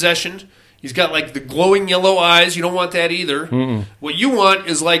in a possession. He's got like the glowing yellow eyes. You don't want that either. What you want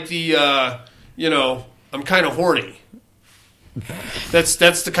is like the, I'm kind of horny. That's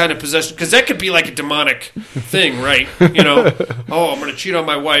the kind of possession, because that could be like a demonic thing, right? I'm going to cheat on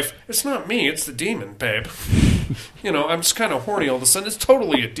my wife. It's not me, it's the demon, babe. I'm just kind of horny all of a sudden. It's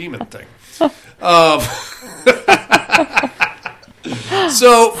totally a demon thing.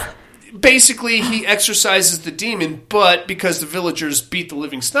 So basically, he exorcises the demon, but because the villagers beat the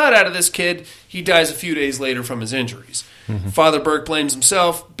living snot out of this kid, he dies a few days later from his injuries. Father Burke blames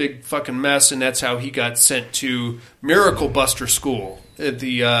himself, big fucking mess, and that's how he got sent to Miracle Buster School at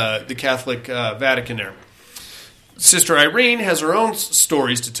the Catholic Vatican there. Sister Irene has her own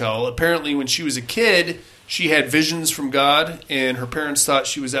stories to tell. Apparently, when she was a kid, she had visions from God, and her parents thought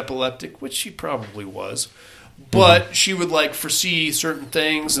she was epileptic, which she probably was. But she would foresee certain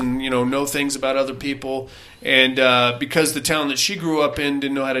things and know things about other people. And because the town that she grew up in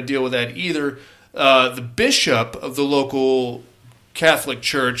didn't know how to deal with that either, the bishop of the local Catholic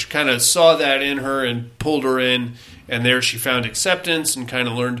church kind of saw that in her and pulled her in. And there she found acceptance and kind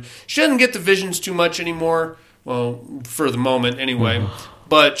of learned. She doesn't get the visions too much anymore. Well, for the moment anyway.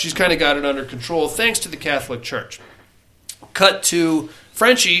 But she's kind of got it under control thanks to the Catholic Church. Cut to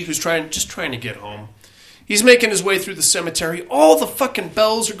Frenchie, who's trying to get home. He's making his way through the cemetery. All the fucking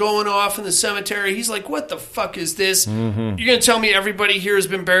bells are going off in the cemetery. He's like, what the fuck is this? You're going to tell me everybody here has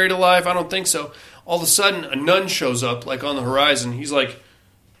been buried alive? I don't think so. All of a sudden, a nun shows up, on the horizon. He's like,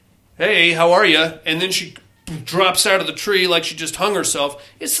 hey, how are you? And then she drops out of the tree like she just hung herself.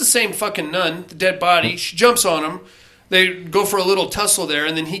 It's the same fucking nun, the dead body. She jumps on him. They go for a little tussle there,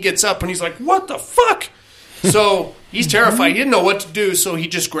 and then he gets up, and he's like, what the fuck? So he's terrified. He didn't know what to do, so he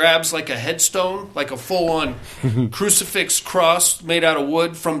just grabs a headstone, a full-on crucifix cross made out of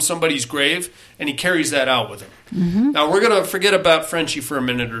wood from somebody's grave, and he carries that out with him. Now, we're going to forget about Frenchie for a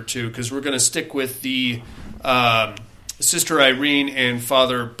minute or two, because we're going to stick with the Sister Irene and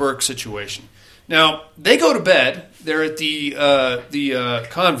Father Burke situation. Now, they go to bed. They're at the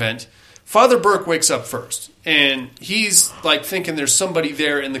convent. Father Burke wakes up first, and he's thinking there's somebody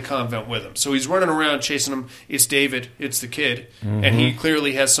there in the convent with him. So he's running around chasing him. It's David. It's the kid. And he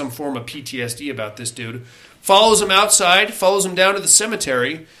clearly has some form of PTSD about this dude. Follows him outside, follows him down to the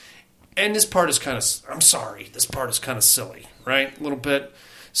cemetery. And this part is this part is kind of silly, right? A little bit.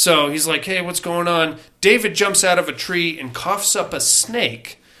 So he's like, hey, what's going on? David jumps out of a tree and coughs up a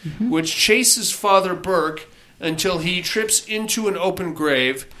snake, which chases Father Burke until he trips into an open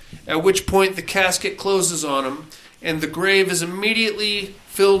grave, at which point the casket closes on him, and the grave is immediately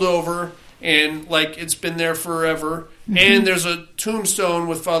filled over, and it's been there forever. And there's a tombstone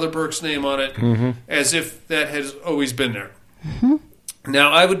with Father Burke's name on it, as if that has always been there.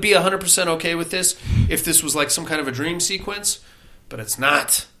 Now, I would be 100% okay with this if this was some kind of a dream sequence, but it's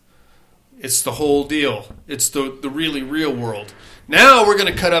not. It's the whole deal. It's the really real world. Now we're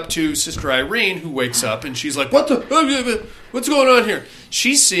going to cut up to Sister Irene, who wakes up, and she's like, what's going on here?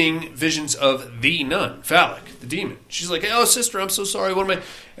 She's seeing visions of the nun, Valak, the demon. She's like, oh, sister, I'm so sorry. What am I?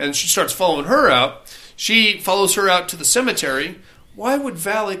 And she starts following her out. She follows her out to the cemetery. Why would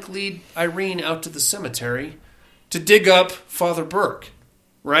Valak lead Irene out to the cemetery to dig up Father Burke?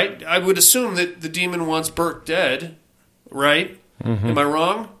 right? I would assume that the demon wants Burke dead, right? Am I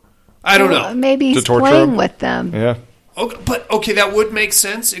wrong? I don't know. Maybe he's playing with them. Yeah. Okay, that would make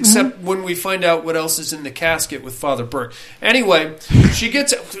sense, except when we find out what else is in the casket with Father Burke. Anyway,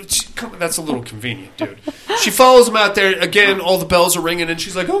 that's a little convenient, dude. She follows him out there. Again, all the bells are ringing, and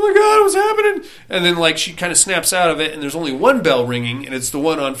she's like, oh my God, what's happening? And then, like, she kind of snaps out of it, and there's only one bell ringing, and it's the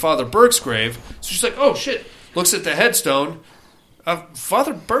one on Father Burke's grave. So she's like, oh, shit. Looks at the headstone.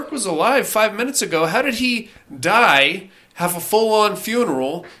 Father Burke was alive 5 minutes ago. How did he die, have a full-on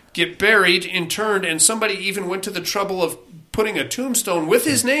funeral, get buried, interned, and somebody even went to the trouble of putting a tombstone with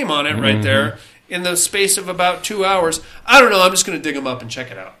his name on it right there in the space of about 2 hours? I don't know. I'm just going to dig him up and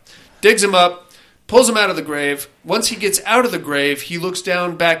check it out. Digs him up, pulls him out of the grave. Once he gets out of the grave, he looks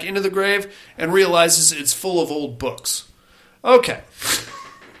down back into the grave and realizes it's full of old books. Okay.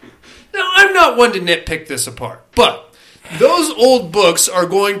 Now, I'm not one to nitpick this apart, but those old books are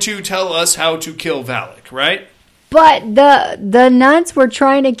going to tell us how to kill Valak, right? But the nuns were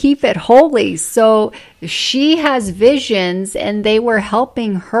trying to keep it holy, so she has visions, and they were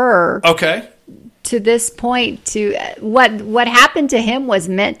helping her. Okay. To this point, to what happened to him was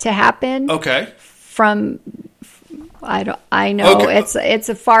meant to happen. Okay. I know okay. It's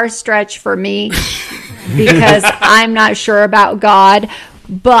a far stretch for me because I'm not sure about God.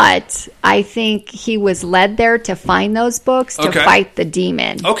 But I think he was led there to find those books to fight the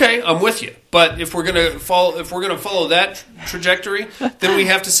demon. Okay, I'm with you. But if we're gonna follow that trajectory, then we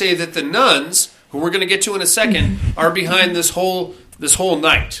have to say that the nuns, who we're gonna get to in a second, are behind this whole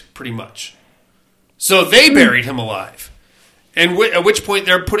night, pretty much. So they buried him alive, and at which point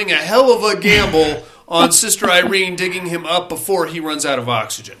they're putting a hell of a gamble on Sister Irene digging him up before he runs out of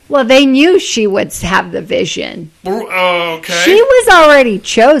oxygen. Well, they knew she would have the vision. Okay. She was already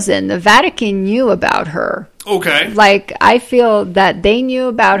chosen. The Vatican knew about her. Okay. Like, I feel that they knew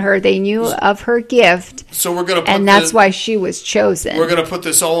about her. They knew of her gift. So we're going to and that's why she was chosen. We're going to put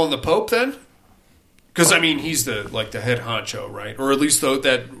this all on the Pope then? Because, I mean, he's the head honcho, right? Or at least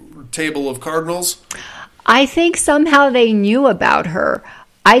that table of cardinals? I think somehow they knew about her.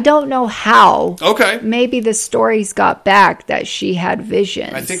 I don't know how. Okay. Maybe the stories got back that she had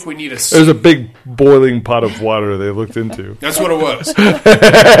visions. I think we need There's a big boiling pot of water they looked into. That's what it was.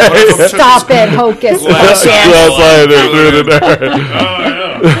 Stop it, Hocus Pocus.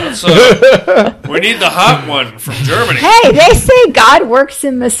 So, we need the hot one from Germany. Hey, they say God works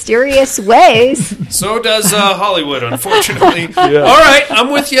in mysterious ways. So does Hollywood, unfortunately. Yeah. All right,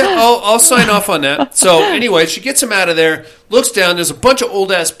 I'm with you. I'll sign off on that. So anyway, she gets him out of there, looks down. There's a bunch of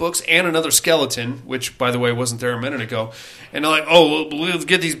old-ass books and another skeleton, which, by the way, wasn't there a minute ago. And they're like, oh, let's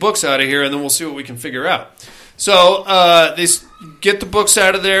get these books out of here, and then we'll see what we can figure out. So they get the books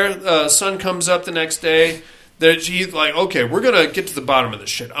out of there. Sun comes up the next day. He's like, okay, we're going to get to the bottom of this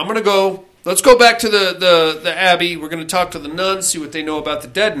shit. Let's go back to the abbey. We're going to talk to the nuns, see what they know about the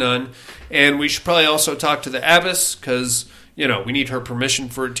dead nun. And we should probably also talk to the abbess because, we need her permission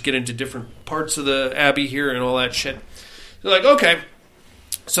to get into different parts of the abbey here and all that shit. They're like, okay.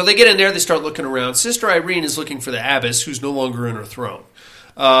 So they get in there. They start looking around. Sister Irene is looking for the abbess, who's no longer in her throne.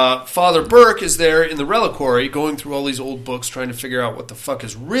 Father Burke is there in the reliquary going through all these old books trying to figure out what the fuck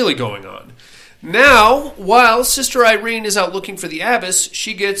is really going on. Now, while Sister Irene is out looking for the abbess,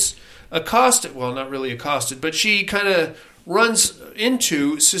 she gets accosted. Well, not really accosted, but she kind of runs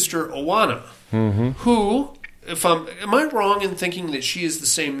into Sister Owana, who, am I wrong in thinking that she is the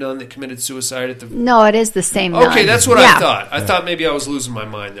same nun that committed suicide at the... No, it is the same nun. Okay, that's what I thought. I thought maybe I was losing my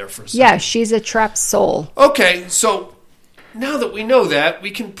mind there for a second. Yeah, she's a trapped soul. Okay, so now that we know that,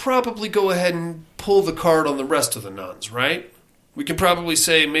 we can probably go ahead and pull the card on the rest of the nuns, right? We can probably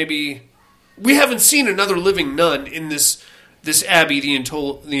say maybe... We haven't seen another living nun in this abbey the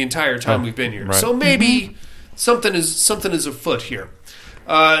entire time we've been here. Right. So maybe something is afoot here.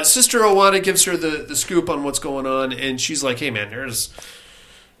 Sister Owana gives her the scoop on what's going on, and she's like, hey, man,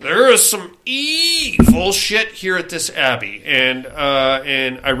 there is some evil shit here at this abbey. And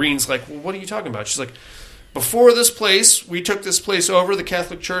Irene's like, well, what are you talking about? She's like, before this place, we took this place over, the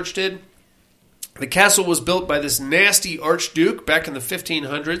Catholic Church did. The castle was built by this nasty archduke back in the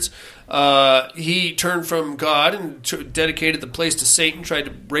 1500s. He turned from God and dedicated the place to Satan, tried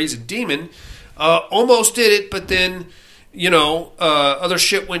to raise a demon. Almost did it, but then, other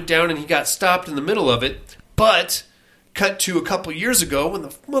shit went down and he got stopped in the middle of it. But cut to a couple years ago when the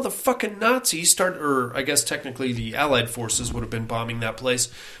motherfucking Nazis started, or I guess technically the Allied forces would have been bombing that place,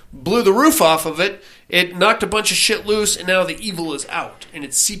 blew the roof off of it. It knocked a bunch of shit loose, and now the evil is out, and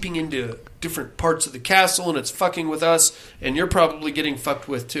it's seeping into different parts of the castle, and it's fucking with us, and you're probably getting fucked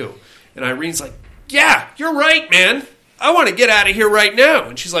with too. And Irene's like, yeah, you're right, man. I want to get out of here right now.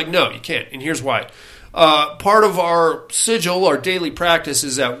 And she's like, no, you can't. And here's why. Part of our sigil, our daily practice,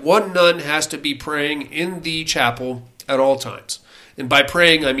 is that one nun has to be praying in the chapel at all times. And by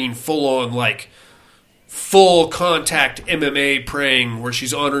praying, I mean full-on, like, full contact MMA praying where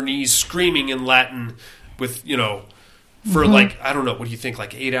she's on her knees screaming in Latin with, you know, for like, I don't know, what do you think,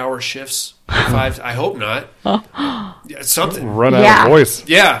 like 8-hour shifts? 5? I hope not. Yeah, something. Run out of voice.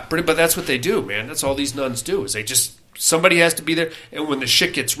 Yeah, but that's what they do, man. That's all these nuns do is somebody has to be there. And when the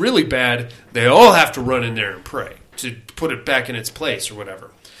shit gets really bad, they all have to run in there and pray to put it back in its place or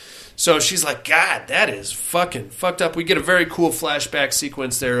whatever. So she's like, God, that is fucking fucked up. We get a very cool flashback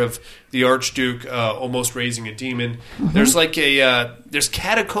sequence there of the Archduke almost raising a demon. There's like there's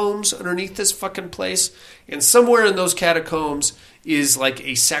catacombs underneath this fucking place. And somewhere in those catacombs is like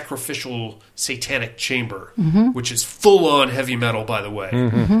a sacrificial satanic chamber, which is full-on heavy metal, by the way.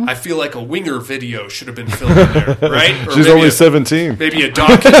 I feel like a Winger video should have been filmed in there, right? Or She's only 17. Maybe a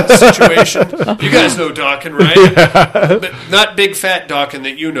Dawkins situation. You guys know Dawkins, right? Yeah. But not big fat Dawkins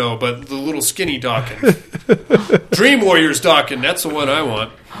that you know, but the little skinny Dawkins. Dream Warriors Dawkins, that's the one I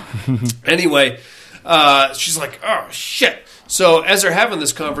want. Anyway, she's like, oh, shit. So as they're having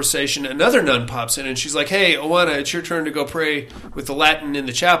this conversation, another nun pops in, and she's like, hey, Owana, it's your turn to go pray with the Latin in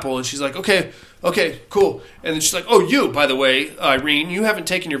the chapel. And she's like, okay, cool. And then she's like, oh, you, by the way, Irene, you haven't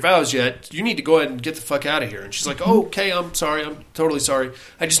taken your vows yet. You need to go ahead and get the fuck out of here. And she's like, oh, okay, I'm sorry. I'm totally sorry.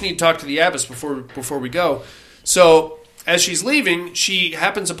 I just need to talk to the abbess before we go. So as she's leaving, she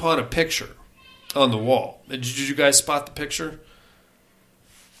happens upon a picture on the wall. Did you guys spot the picture?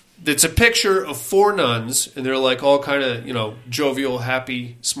 It's a picture of 4 nuns, and they're like all kind of, you know, jovial,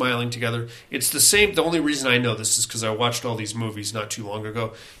 happy, smiling together. It's the same. The only reason I know this is because I watched all these movies not too long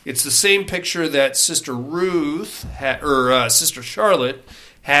ago. It's the same picture that Sister Ruth had, or Sister Charlotte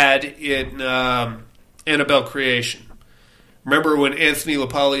had in Annabelle Creation. Remember when Anthony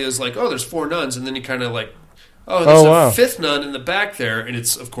LaPaglia is like, oh, there's 4 nuns, and then he kind of like, oh, there's a 5th nun in the back there, and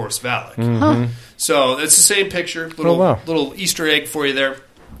it's, of course, Valak. So it's the same picture. Little Easter egg for you there.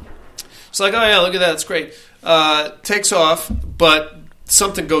 It's like, oh, yeah, look at that. It's great. Takes off, but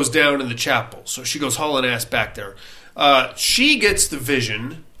something goes down in the chapel. So she goes hauling ass back there. She gets the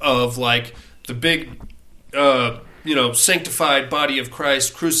vision of, like, the big, sanctified body of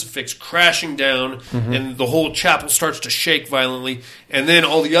Christ, crucifix crashing down, and the whole chapel starts to shake violently. And then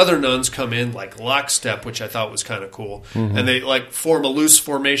all the other nuns come in, like, lockstep, which I thought was kind of cool. And they, like, form a loose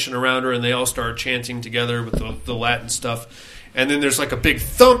formation around her, and they all start chanting together with the Latin stuff. And then there's like a big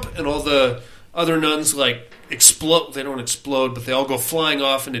thump, and all the other nuns like explode. They don't explode, but they all go flying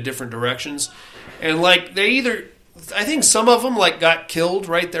off into different directions. And like I think some of them like got killed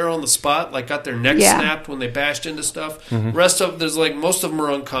right there on the spot, like got their necks snapped when they bashed into stuff. Rest of there's like most of them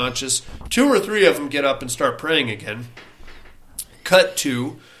are unconscious. 2 or 3 of them get up and start praying again. Cut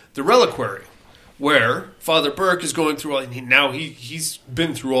to the reliquary, where Father Burke is going through. He's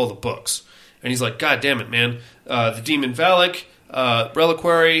been through all the books. And he's like, God damn it, man. The demon Valak,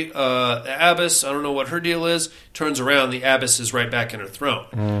 reliquary, the abbess, I don't know what her deal is. Turns around, the abbess is right back in her throne.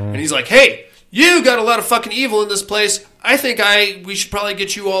 And he's like, hey, you got a lot of fucking evil in this place. I think we should probably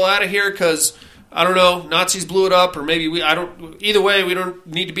get you all out of here because, I don't know, Nazis blew it up or maybe either way, we don't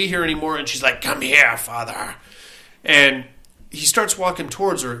need to be here anymore. And she's like, come here, Father. And he starts walking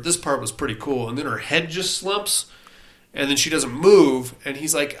towards her. This part was pretty cool. And then her head just slumps. And then she doesn't move. And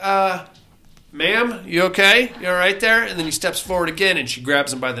he's like, ma'am, you okay? You all right there? And then he steps forward again, and she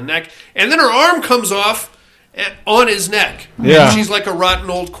grabs him by the neck. And then her arm comes off on his neck. Yeah. And she's like a rotten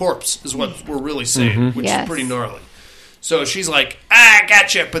old corpse, is what we're really saying, which is pretty gnarly. So she's like, I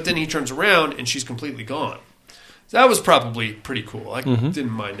gotcha. But then he turns around, and she's completely gone. So that was probably pretty cool. I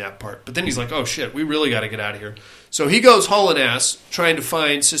didn't mind that part. But then he's like, oh, shit, we really got to get out of here. So he goes hauling ass, trying to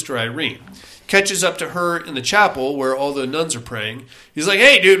find Sister Irene. Catches up to her in the chapel where all the nuns are praying. He's like,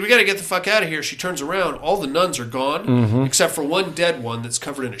 hey, dude, we got to get the fuck out of here. She turns around. All the nuns are gone, except for one dead one that's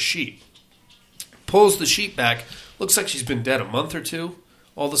covered in a sheet. Pulls the sheet back. Looks like she's been dead a month or 2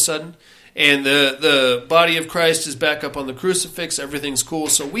 all of a sudden. And the body of Christ is back up on the crucifix. Everything's cool.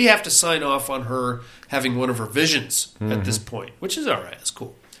 So we have to sign off on her having one of her visions at this point, which is all right. It's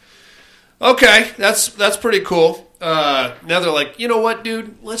cool. Okay, that's pretty cool. Now they're like, you know what,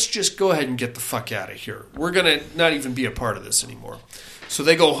 dude? Let's just go ahead and get the fuck out of here. We're going to not even be a part of this anymore. So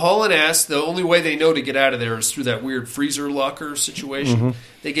they go hauling ass. The only way they know to get out of there is through that weird freezer locker situation.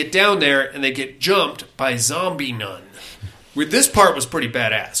 They get down there, and they get jumped by Zombie Nun. This part was pretty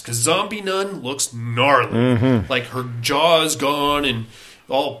badass, because Zombie Nun looks gnarly. Like, her jaw is gone, and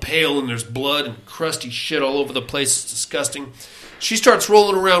all pale, and there's blood and crusty shit all over the place. It's disgusting. She starts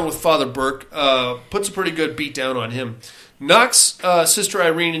rolling around with Father Burke, puts a pretty good beat down on him, knocks Sister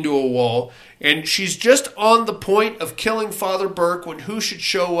Irene into a wall, and she's just on the point of killing Father Burke when who should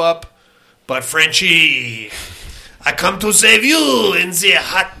show up but Frenchie. I come to save you and the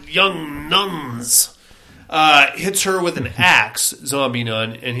hot young nuns. Hits her with an axe, zombie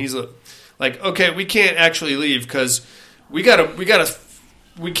nun, and he's like, okay, we can't actually leave because we can't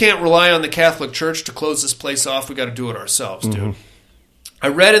rely on the Catholic Church to close this place off. We got to do it ourselves, dude. I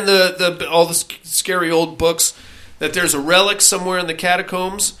read in all the scary old books that there's a relic somewhere in the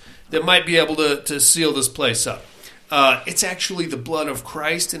catacombs that might be able to seal this place up. It's actually the blood of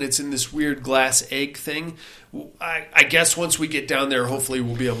Christ, and it's in this weird glass egg thing. I guess once we get down there, hopefully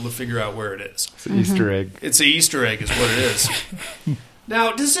we'll be able to figure out where it is. It's an Easter egg. It's an Easter egg is what it is.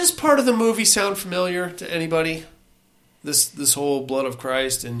 Now, does this part of the movie sound familiar to anybody? This whole blood of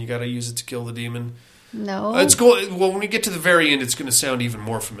Christ, and you got to use it to kill the demon? No. Well, when we get to the very end, it's going to sound even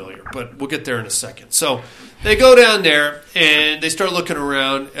more familiar, but we'll get there in a second. So they go down there, and they start looking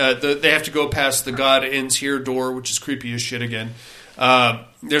around. They have to go past the God Ends Here door, which is creepy as shit again.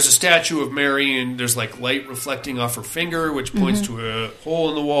 There's a statue of Mary, and there's like light reflecting off her finger, which points to a hole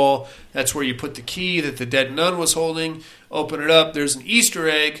in the wall. That's where you put the key that the dead nun was holding. Open it up. There's an Easter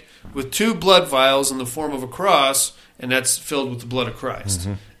egg with 2 blood vials in the form of a cross, and that's filled with the blood of Christ.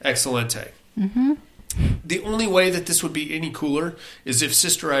 Excellente. The only way that this would be any cooler is if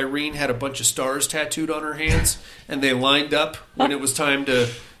Sister Irene had a bunch of stars tattooed on her hands, and they lined up when it was time to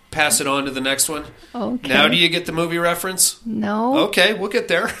pass it on to the next one. Okay. Now do you get the movie reference? No. Okay, we'll get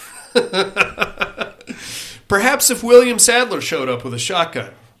there. Perhaps if William Sadler showed up with a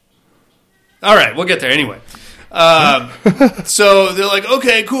shotgun. All right, we'll get there anyway. So they're like,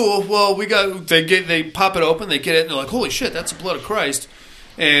 okay, cool. Well, they pop it open, they get it, and they're like, holy shit, that's the blood of Christ.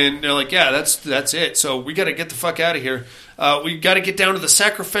 And they're like, yeah, that's it. So we got to get the fuck out of here. We got to get down to the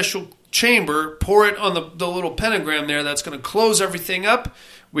sacrificial chamber, pour it on the little pentagram there. That's going to close everything up.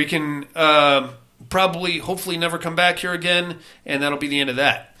 We can hopefully never come back here again, and that'll be the end of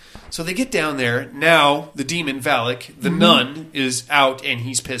that. So they get down there. Now the demon Valak, the nun, is out, and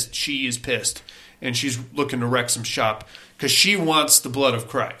he's pissed. She is pissed, and she's looking to wreck some shop because she wants the blood of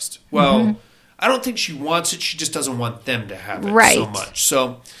Christ. Well, I don't think she wants it. She just doesn't want them to have it so much.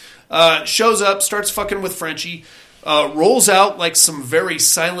 So shows up, starts fucking with Frenchie, rolls out like some very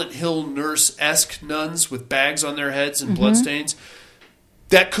Silent Hill nurse-esque nuns with bags on their heads and bloodstains.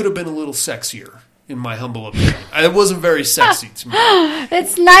 That could have been a little sexier, in my humble opinion. It wasn't very sexy to me.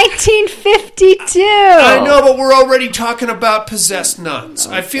 It's 1952. I know, but we're already talking about possessed nuns.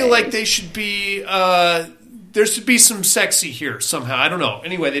 Okay. I feel like they should be... there should be some sexy here somehow. I don't know.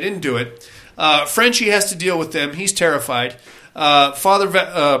 Anyway, they didn't do it. Frenchie has to deal with them. He's terrified. Father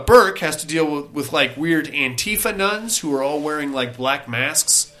Burke has to deal with like weird Antifa nuns who are all wearing like black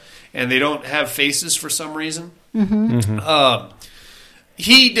masks, and they don't have faces for some reason.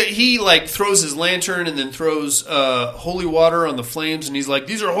 He like throws his lantern and then throws holy water on the flames, and he's like,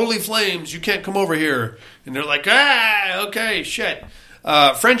 "These are holy flames. You can't come over here." And they're like, "Ah, okay, shit."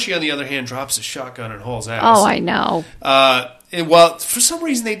 Frenchie, on the other hand, drops his shotgun and hauls ass. Oh, I know. Well, for some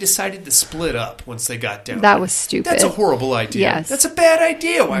reason, they decided to split up once they got down. That was stupid. That's a horrible idea. Yes. That's a bad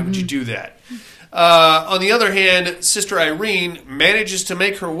idea. Why would you do that? On the other hand, Sister Irene manages to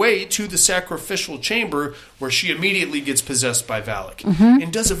make her way to the sacrificial chamber where she immediately gets possessed by Valak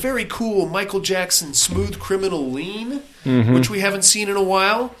and does a very cool Michael Jackson smooth criminal lean, which we haven't seen in a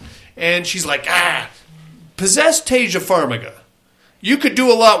while. And she's like, possessed Tasia Farmiga. You could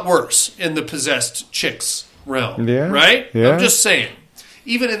do a lot worse in the possessed chick's realm, right? Yeah. I'm just saying.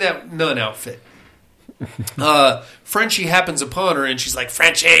 Even in that nun outfit. Frenchie happens upon her, and she's like,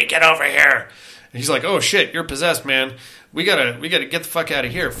 "Frenchie, get over here." And he's like, "Oh shit, you're possessed, man. We gotta get the fuck out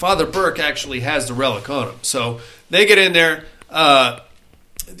of here." Father Burke actually has the relic on him, so they get in there.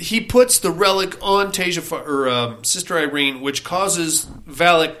 He puts the relic on Sister Irene, which causes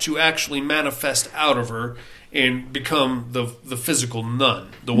Valak to actually manifest out of her and become the physical nun,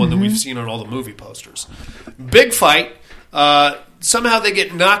 the one that we've seen on all the movie posters. Big fight. Somehow they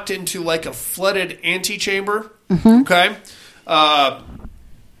get knocked into like a flooded antechamber. Okay.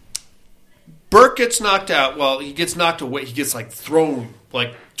 Burke gets knocked out. Well, he gets knocked away. He gets like thrown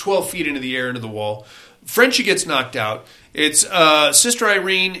like 12 feet into the air into the wall. Frenchie gets knocked out. It's Sister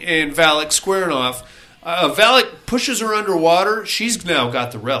Irene and Valak squaring off. Valak pushes her underwater. She's now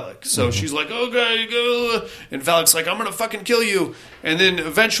got the relic. So she's like, "Okay, go." And Valak's like, "I'm going to fucking kill you." And then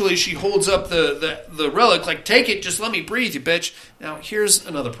eventually she holds up the relic like, "Take it, just let me breathe, you bitch." Now, here's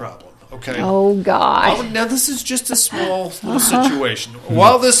another problem, okay? Oh, God. Oh, now, this is just a small little situation.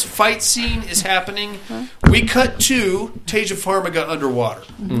 While this fight scene is happening, we cut to Tasia Farmiga underwater,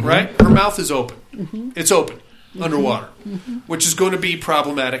 right? Her mouth is open. It's open underwater, which is going to be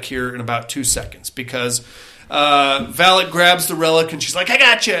problematic here in about 2 seconds because Valak grabs the relic and she's like, I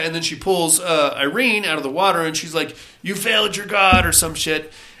gotcha! And then she pulls Irene out of the water and she's like, you failed your god or some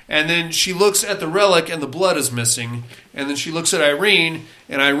shit. And then she looks at the relic and the blood is missing. And then she looks at Irene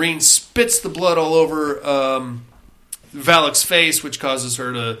and Irene spits the blood all over Valak's face, which causes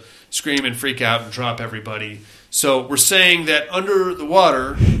her to scream and freak out and drop everybody. So we're saying that under the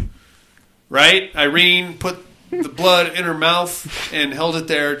water, right, Irene put the blood in her mouth and held it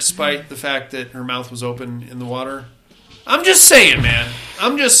there despite the fact that her mouth was open in the water. I'm just saying, man.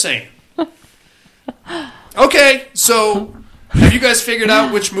 I'm just saying. Okay, so have you guys figured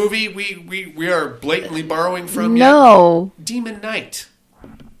out which movie we are blatantly borrowing from No. yet? Demon Knight.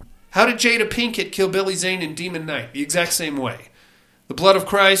 How did Jada Pinkett kill Billy Zane in Demon Knight? The exact same way. The blood of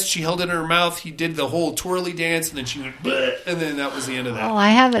Christ, she held it in her mouth. He did the whole twirly dance, and then she went, bleh, and then that was the end of that. Oh,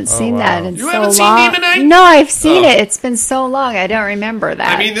 I haven't seen that in You so haven't long. seen Demon Knight? No, I've seen it. It's been so long. I don't remember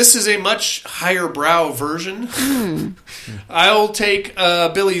that. I mean, this is a much higher brow version. I'll take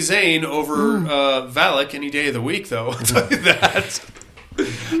Billy Zane over Valak any day of the week, though. I'll tell you that.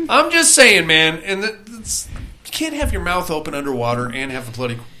 I'm just saying, man. And you can't have your mouth open underwater and have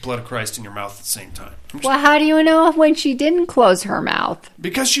the blood of Christ in your mouth at the same time. Well, how do you know when she didn't close her mouth?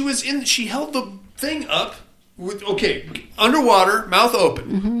 Because she held the thing up. Underwater, mouth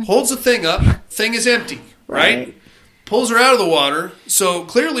open. Holds the thing up. Thing is empty, right? Pulls her out of the water. So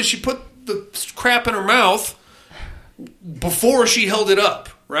clearly she put the crap in her mouth before she held it up,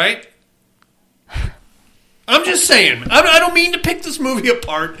 right? I'm just saying. I don't mean to pick this movie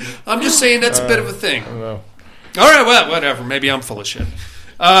apart. I'm just saying that's a bit of a thing. I don't know. All right, well, whatever. Maybe I'm full of shit.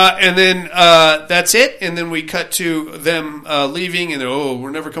 And then that's it. And then we cut to them leaving, and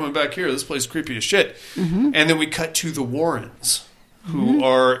we're never coming back here. This place is creepy as shit. And then we cut to the Warrens, who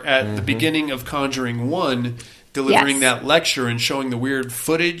are at the beginning of Conjuring 1, delivering that lecture and showing the weird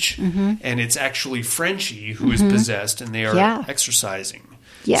footage. And it's actually Frenchie who is possessed, and they are exercising.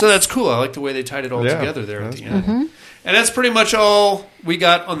 Yes. So that's cool. I like the way they tied it all together there at the end. And that's pretty much all we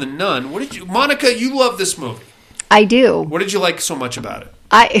got on The Nun. Monica, you love this movie. I do. What did you like so much about it?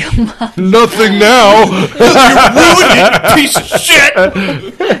 Nothing now. You ruined it, you piece of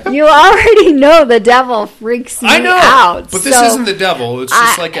shit. You already know the devil freaks me out. But this isn't the devil. It's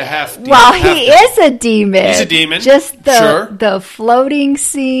just like a half demon. Well, he is a demon. He's a demon. Just the floating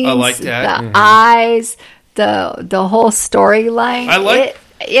scenes. I like that. The eyes, the whole storyline. I like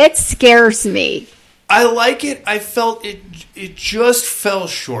it. Scares me. I like it. I felt it just fell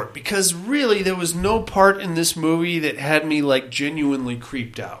short because really there was no part in this movie that had me like genuinely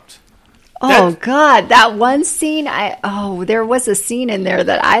creeped out. God, that one scene there was a scene in there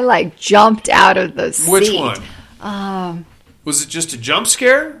that I like jumped out of the seat. Which one? Was it just a jump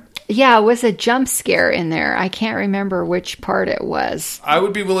scare? Yeah, it was a jump scare in there. I can't remember which part it was. I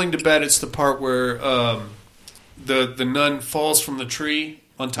would be willing to bet it's the part where the nun falls from the tree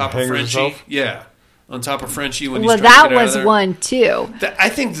on top of Frenchie. Herself? Yeah. On top of Frenchie when well, he's trying to get out of that there. was one too. I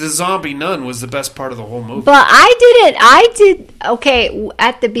think the zombie nun was the best part of the whole movie. But at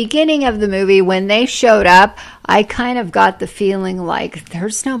the beginning of the movie when they showed up, I kind of got the feeling like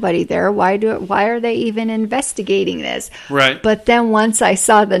there's nobody there. Why are they even investigating this? Right. But then once I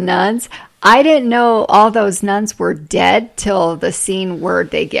saw the nuns, I didn't know all those nuns were dead till the scene where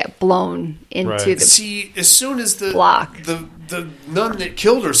they get blown into the as soon as the block. The nun that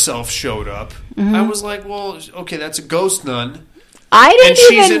killed herself showed up, I was like, well, okay, that's a ghost nun. I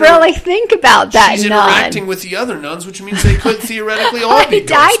didn't even really think about that she's nun. interacting with the other nuns, which means they could theoretically all be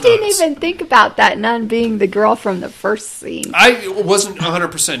ghost I didn't nuns. even think about that nun being the girl from the first scene. I wasn't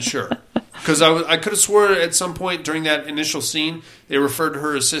 100% sure. Because I could have swore at some point during that initial scene they referred to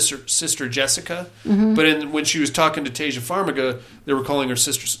her as Sister Jessica, but when she was talking to Tasia Farmiga, they were calling her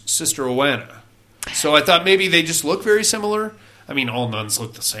Sister Oana. So I thought maybe they just look very similar. I mean, all nuns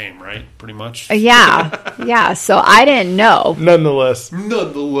look the same, right? Pretty much. Yeah. So I didn't know. Nonetheless,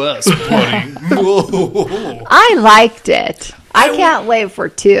 buddy. I liked it. I can't wait for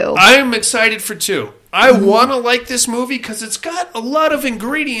 2. I am excited for 2. I want to like this movie because it's got a lot of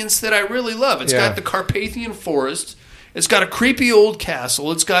ingredients that I really love. It's got the Carpathian forest. It's got a creepy old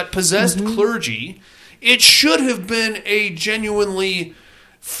castle. It's got possessed clergy. It should have been a genuinely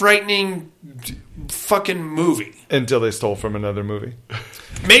frightening fucking movie. Until they stole from another movie.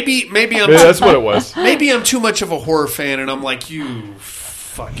 Maybe that's what it was. Maybe I'm too much of a horror fan and I'm like, you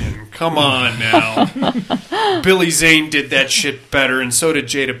fucking come on now. Billy Zane did that shit better, and so did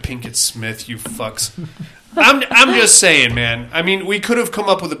Jada Pinkett Smith. You fucks. I'm just saying, man. I mean, we could have come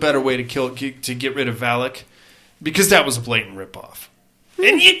up with a better way to get rid of Valak, because that was a blatant ripoff.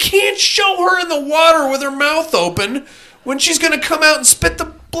 And you can't show her in the water with her mouth open when she's going to come out and spit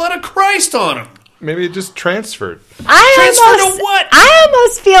the blood of Christ on him. Maybe it just transferred. To what? I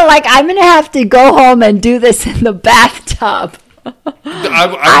almost feel like I'm going to have to go home and do this in the bathtub.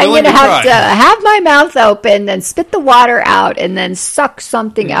 I'm going to have to have my mouth open, then spit the water out, and then suck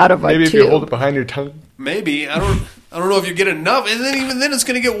something out of a Maybe if tube. you hold it behind your tongue. Maybe. I don't know if you get enough. And then even then it's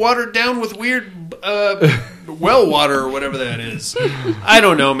going to get watered down with weird well water or whatever that is. I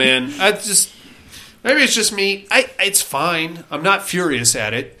don't know, man. Maybe it's just me. It's fine. I'm not furious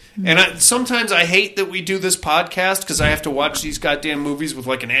at it. And sometimes I hate that we do this podcast because I have to watch these goddamn movies with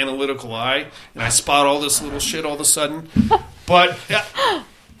like an analytical eye, and I spot all this little shit all of a sudden. But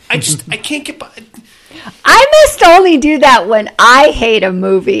I can't get by. I must only do that when I hate a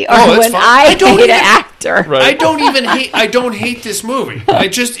movie or when I hate an actor. Right. I don't hate this movie.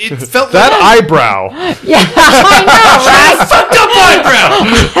 It felt That like eyebrow. Yeah, I know, right? fucked up eyebrow.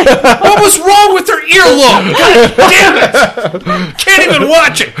 What was wrong with her earlobe? God damn it! Can't even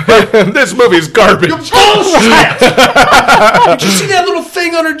watch it. This movie's garbage. Bullshit. Did you see that little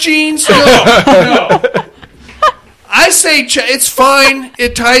thing on her jeans? No. I say it's fine.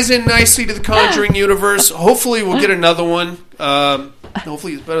 It ties in nicely to the Conjuring universe. Hopefully we'll get another one.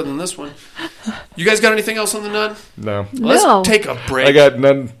 Hopefully it's better than this one. You guys got anything else on the Nun? No. Let's take a break. I got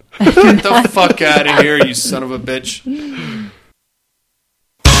none. Get the fuck out of here, you son of a bitch. The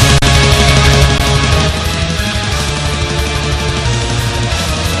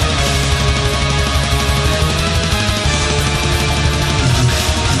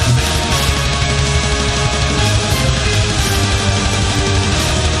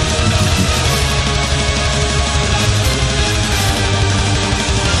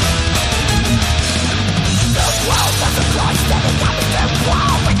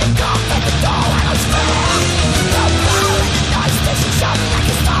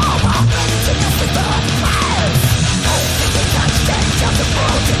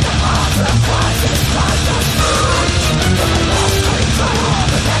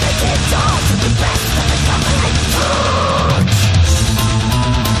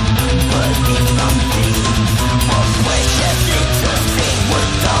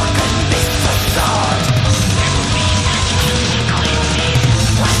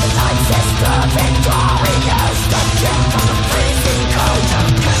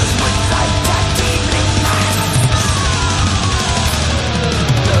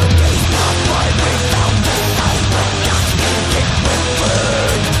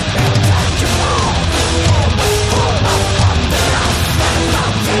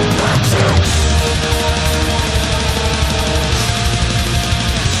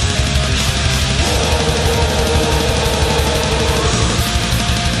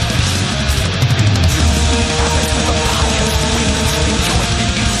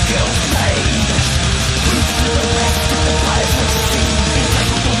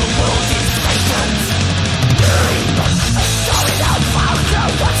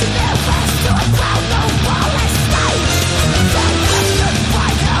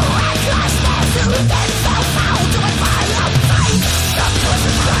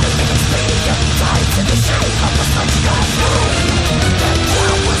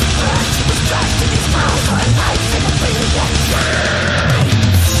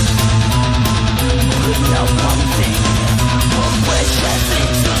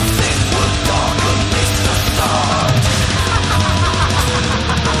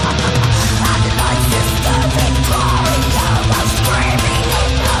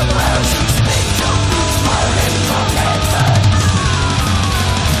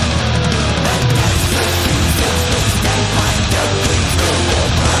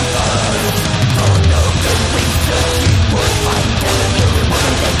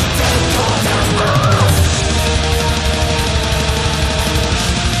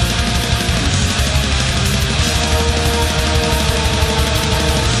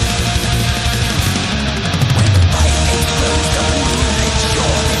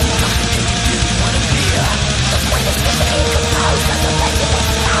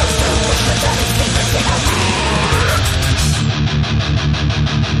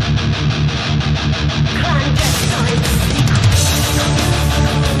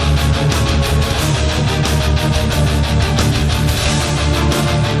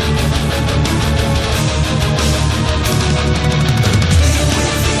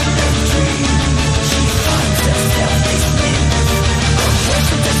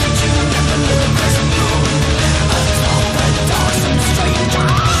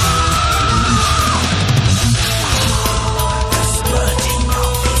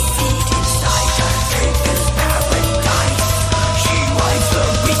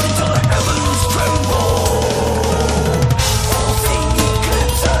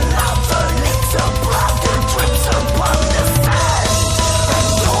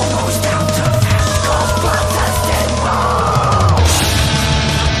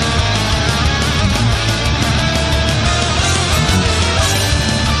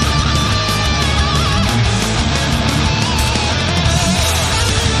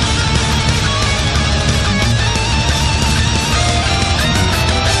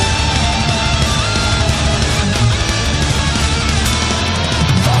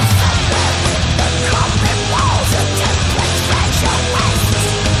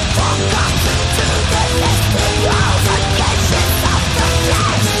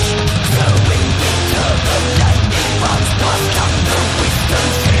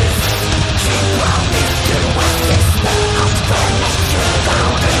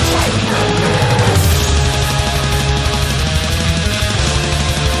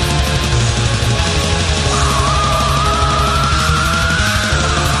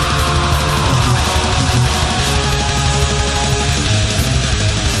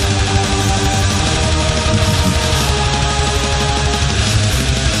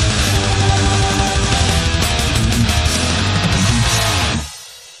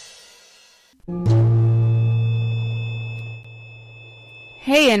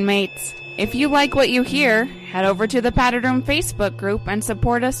Hey, inmates. If you like what you hear, head over to the Padded Room Facebook group and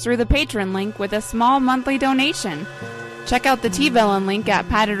support us through the Patreon link with a small monthly donation. Check out the T-Villain link at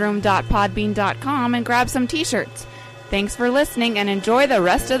paddedroom.podbean.com and grab some t-shirts. Thanks for listening and enjoy the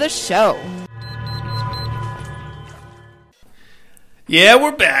rest of the show. Yeah,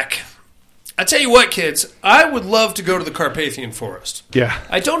 we're back. I tell you what, kids, I would love to go to the Carpathian Forest. Yeah.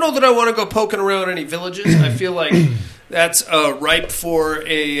 I don't know that I want to go poking around any villages. I feel like that's ripe for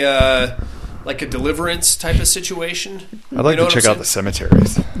a deliverance type of situation. I'd like to check out the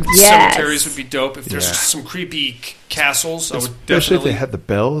cemeteries. Yes. Cemeteries would be dope. If there's some creepy castles, I would Especially definitely. if they had the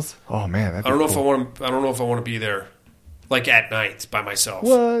bells. Oh man, that'd be I don't know if I want to be there, like at night by myself.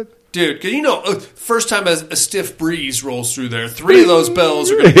 What? Dude, first time a stiff breeze rolls through there, 3 of those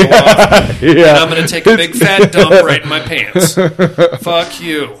bells are going to go off, and I'm going to take a big fat dump right in my pants. Fuck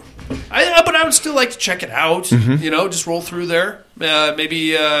you. But I would still like to check it out, just roll through there,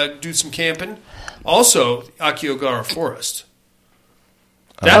 maybe do some camping. Also, Akiogara Forest.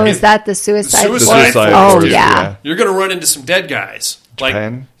 Is that the suicide forest? Oh, yeah. You're going to run into some dead guys.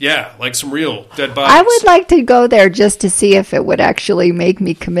 Japan? Like some real dead bodies. I would like to go there just to see if it would actually make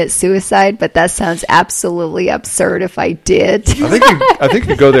me commit suicide, but that sounds absolutely absurd if I did. I think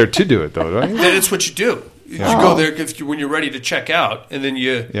you go there to do it, though, don't you? That's what you do. You go there when you're ready to check out, and then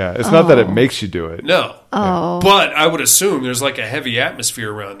you... Yeah, it's not that it makes you do it. No. Oh. But I would assume there's like a heavy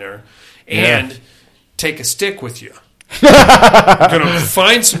atmosphere around there. And take a stick with you. You're going to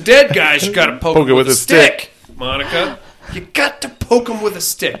find some dead guys, you got to poke them with a stick, Monica. You got to poke them with a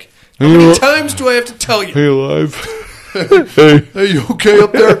stick. How many times do I have to tell you? Hey, alive. Hey, you okay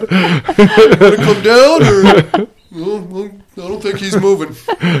up there? You want to come down? Or... Well, I don't think he's moving.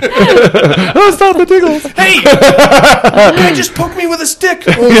 Oh, stop the tickles. Hey! You guy just poked me with a stick.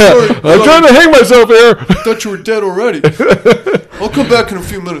 Oh, sorry. I'm trying to hang myself here. I thought you were dead already. I'll come back in a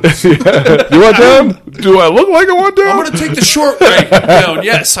few minutes. You want down? Do I look like I want down? I'm going to take the short way down.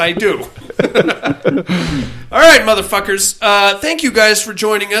 Yes, I do. All right, motherfuckers. Thank you guys for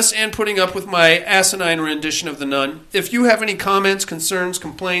joining us and putting up with my asinine rendition of The Nun. If you have any comments, concerns,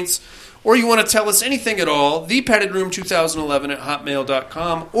 complaints, or you want to tell us anything at all, thepaddedroom2011 at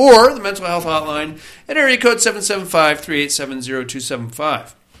hotmail.com or the mental health hotline at area code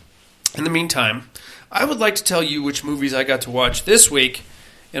 775-387-0275. In the meantime, I would like to tell you which movies I got to watch this week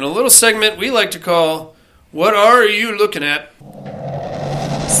in a little segment we like to call, What Are You Looking At?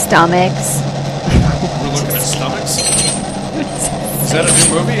 Stomachs. We're looking at stomachs? Is that a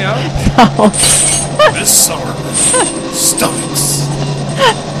new movie out? No. This summer. Stomachs.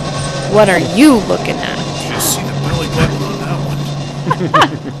 What are you looking at? Did you see the belly button on that one?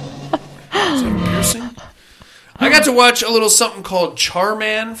 Is that piercing? I got to watch a little something called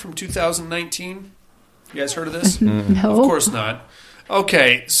Charman from 2019. You guys heard of this? No. Of course not.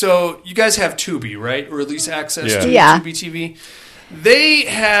 Okay, so you guys have Tubi, right? Or at least access to Yeah. Tubi TV. They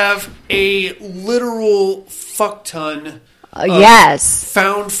have a literal fuck ton of yes.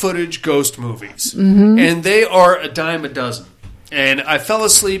 found footage ghost movies. Mm-hmm. And they are a dime a dozen. And I fell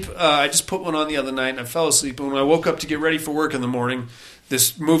asleep. I just put one on the other night, and I fell asleep. And when I woke up to get ready for work in the morning,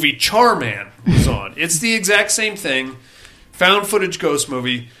 this movie Charman was on. It's the exact same thing, found footage ghost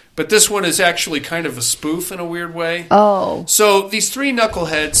movie, but this one is actually kind of a spoof in a weird way. Oh. So these 3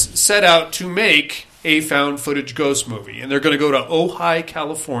 knuckleheads set out to make a found footage ghost movie, and they're going to go to Ojai,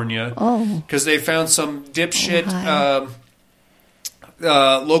 California, because they found some dipshit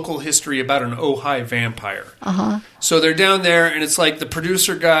local history about an Ojai vampire. Uh-huh. So they're down there, and it's like the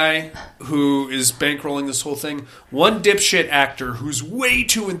producer guy who is bankrolling this whole thing, one dipshit actor who's way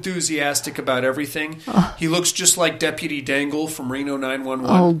too enthusiastic about everything. He looks just like Deputy Dangle from Reno 911.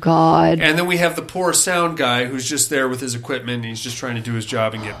 Oh, God. And then we have the poor sound guy who's just there with his equipment, and he's just trying to do his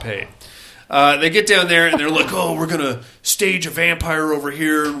job and get paid. They get down there, and they're like, oh, we're going to stage a vampire over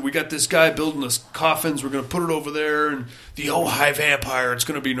here, and we got this guy building us coffins, we're going to put it over there, and the Ojai vampire, it's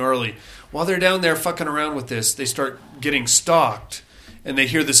going to be gnarly. While they're down there fucking around with this, they start getting stalked, and they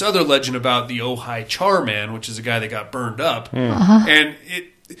hear this other legend about the Ojai Charman, which is a guy that got burned up. And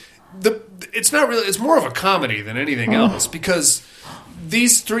it's not really, it's more of a comedy than anything else, because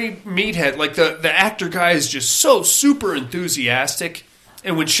these 3 meathead, like the actor guy is just so super enthusiastic.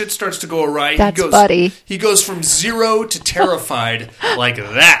 And when shit starts to go awry, he goes from 0 to terrified like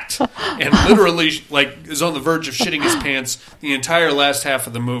that. And literally like is on the verge of shitting his pants the entire last half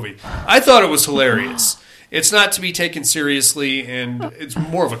of the movie. I thought it was hilarious. It's not to be taken seriously, and it's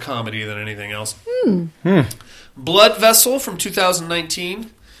more of a comedy than anything else. Blood Vessel from 2019.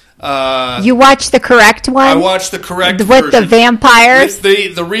 You watched the correct one? I watched the correct with version. the vampires.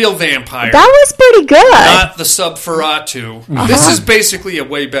 With the real vampire. That was pretty good. Not the Subferatu. This is basically a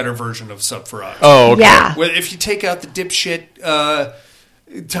way better version of Subferatu. Oh, okay. Yeah. Well, if you take out the dipshit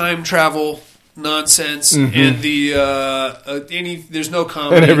time travel nonsense and the there's no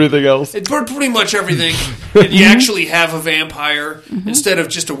comedy And everything else. It's pretty much everything. And you actually have a vampire instead of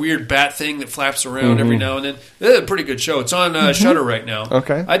just a weird bat thing that flaps around every now and then. It's a pretty good show. It's on Shudder right now.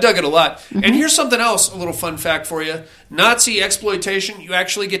 Okay. I dug it a lot. And here's something else, a little fun fact for you. Nazi exploitation, you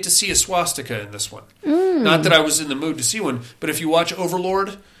actually get to see a swastika in this one. Not that I was in the mood to see one, but if you watch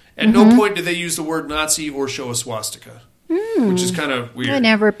Overlord, at no point do they use the word Nazi or show a swastika. Which is kind of weird. I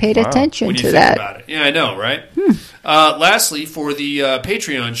never paid attention when you to think that. about it. Yeah, I know, right? Lastly, for the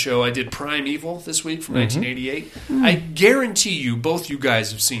Patreon show, I did Primeval this week from 1988. I guarantee you, both you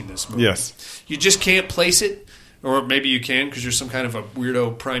guys have seen this movie. Yes. You just can't place it, or maybe you can because you're some kind of a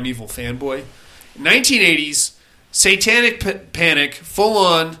weirdo Primeval fanboy. 1980s, satanic panic, full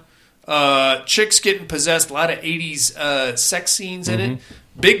on, chicks getting possessed, a lot of 80s sex scenes in it,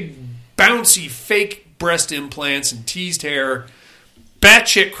 big, bouncy, fake breast implants and teased hair.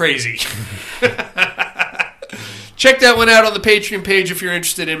 Batshit crazy. Check that one out on the Patreon page if you're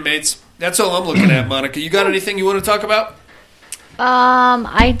interested, inmates. That's all I'm looking at, Monica. You got anything you want to talk about?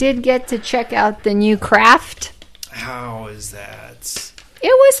 I did get to check out the new Craft. How is that? It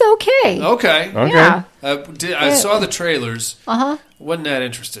was okay. Okay. Yeah. I saw the trailers. Uh-huh. Wasn't that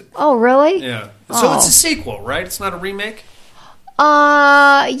interested. Oh, really? Yeah. So it's a sequel, right? It's not a remake?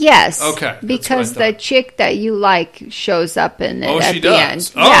 Yes. Okay. Because the chick that you like shows up in it at she the does.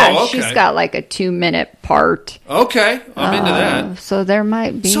 end. Oh, yeah, okay. she's got like a 2-minute part. Okay. I'm into that. So there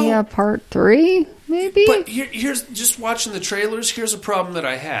might be a part 3, maybe? But here's just watching the trailers, here's a problem that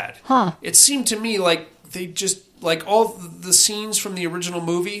I had. Huh. It seemed to me like they just, like all the scenes from the original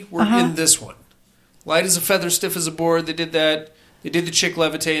movie were in this one. Light as a feather, stiff as a board, they did that. They did the chick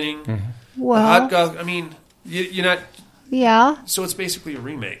levitating. Well, Hot girl, I mean, you're not... Yeah. So it's basically a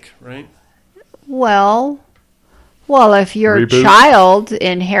remake, right? Well, if your child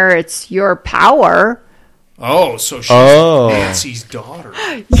inherits your power. Oh, so she's Nancy's daughter.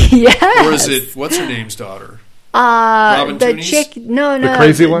 Yes. Or is it, what's her name's daughter? Robin the Tooney's? chick, no, The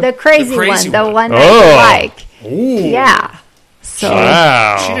crazy one? the crazy one, the one that you like. Ooh. Yeah. So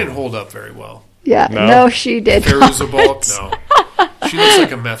she didn't hold up very well. Yeah, no, she did. Bulk, no. She looks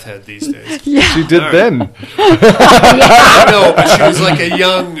like a meth head these days. Yeah. She did then. I know, but she was like a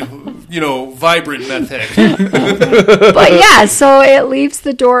young, vibrant meth head. But yeah, so it leaves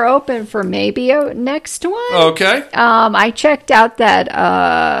the door open for maybe a next one. Okay. I checked out that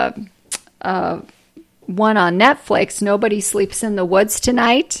one on Netflix, Nobody Sleeps in the Woods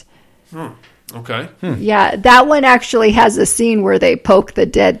Tonight. Okay. Yeah, that one actually has a scene where they poke the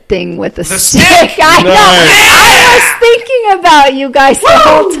dead thing with a stick. I know. I was thinking about you guys the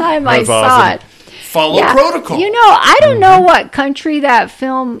whole time I saw it. Follow protocol. I don't know what country that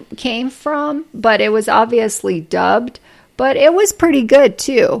film came from, but it was obviously dubbed. But it was pretty good,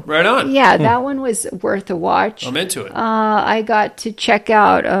 too. Right on. Yeah, that one was worth a watch. I'm into it. I got to check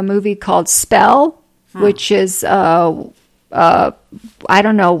out a movie called Spell, which is... I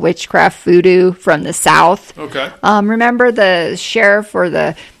don't know, witchcraft voodoo from the South. Okay. Remember the sheriff or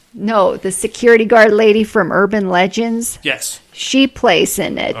the security guard lady from Urban Legends? Yes. She plays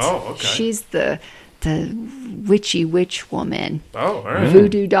in it. Oh, okay. She's the witchy witch woman. Oh, all right.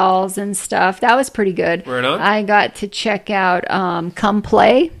 Voodoo dolls and stuff. That was pretty good. Right on. I got to check out Come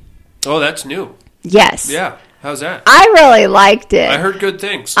Play. Oh, that's new. Yes. Yeah. How's that? I really liked it. I heard good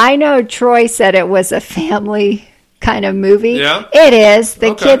things. I know Troy said it was a family kind of movie. Yeah? It is.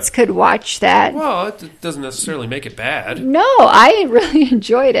 The kids could watch that. Well, it doesn't necessarily make it bad. No, I really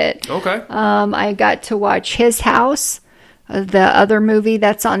enjoyed it. Okay. I got to watch His House, the other movie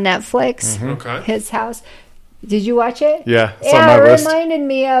that's on Netflix. Okay. His House. Did you watch it? Yeah, it's on my it list. reminded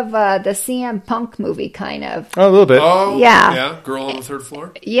me of the CM Punk movie, kind of. Oh, a little bit. Oh, Yeah. Yeah. Girl on the third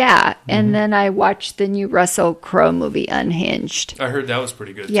floor. Yeah, and then I watched the new Russell Crowe movie, Unhinged. I heard that was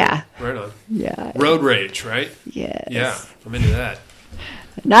pretty good. Yeah. Too. Right on. Yeah. Road Rage, right? Yes. Yeah. I'm into that.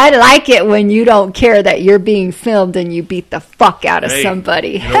 And I like it when you don't care that you're being filmed and you beat the fuck out of somebody.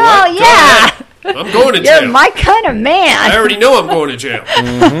 You know Hell what? Go yeah! ahead. I'm going to jail. You're my kind of man. I already know I'm going to jail.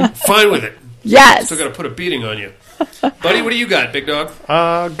 Fine with it. Yes. Still got to put a beating on you. Buddy, what do you got, big dog?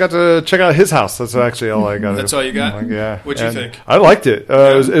 Got to check out His House. That's actually all I got. That's all you got? Yeah. What'd you think? I liked it.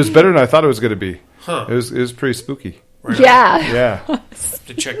 It was better than I thought it was going to be. Huh. It was pretty spooky. Right Yeah. Yeah.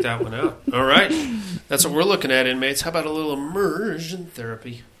 To check that one out. All right. That's what we're looking at, inmates. How about a little immersion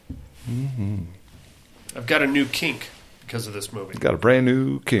therapy? I've got a new kink. because of this movie. Got a brand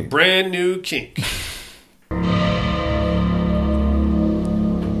new kink. Brand new kink.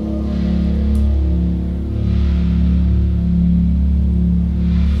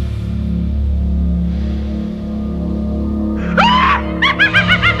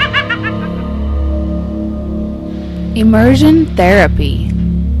 Immersion therapy.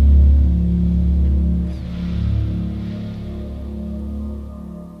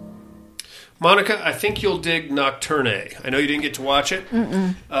 Monica, I think you'll dig Nocturne. I know you didn't get to watch it.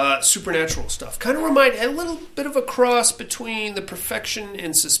 Supernatural stuff. Kind of remind a little bit of a cross between The Perfection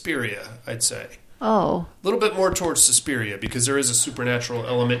and Suspiria, I'd say. Oh. A little bit more towards Suspiria because there is a supernatural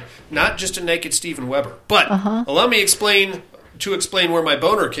element, not just a naked Steven Weber. But allow me to explain where my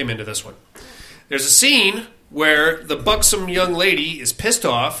boner came into this one. There's a scene where the buxom young lady is pissed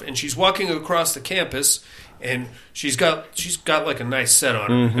off and she's walking across the campus and she's got like a nice set on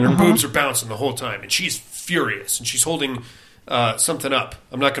her and her boobs are bouncing the whole time and she's furious and she's holding something up.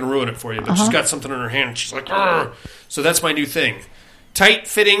 I'm not going to ruin it for you, but she's got something in her hand and she's like, "Arr!" So that's my new thing. Tight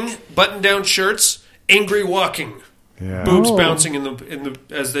fitting, button down shirts, angry walking. Yeah. Boobs bouncing in the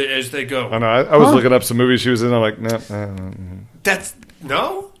as they go. I know. I was looking up some movies she was in. I'm like, no. That's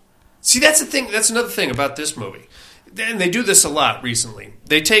no. See, that's the thing. That's another thing about this movie, and they do this a lot recently.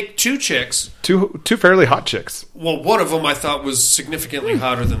 They take two chicks, two fairly hot chicks. Well, one of them I thought was significantly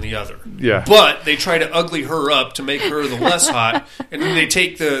hotter than the other. Yeah, but they try to ugly her up to make her the less hot, and then they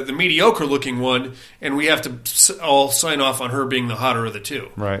take the mediocre looking one, and we have to all sign off on her being the hotter of the two.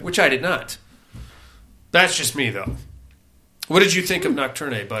 Right, which I did not. That's just me, though. What did you think of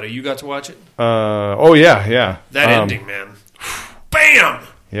Nocturne, buddy? You got to watch it? Oh yeah. That ending, man. Bam!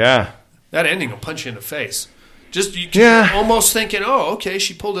 Yeah. That ending will punch you in the face. You're almost thinking, oh, okay,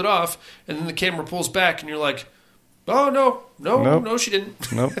 she pulled it off, and then the camera pulls back, and you're like, oh, no, she didn't.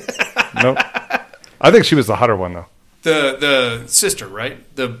 Nope. I think she was the hotter one, though. The sister, right?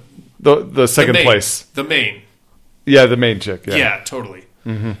 The second place. The main. Yeah, the main chick. Yeah, totally.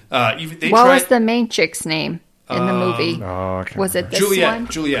 Mm-hmm. What was the main chick's name in the movie? Was it this one?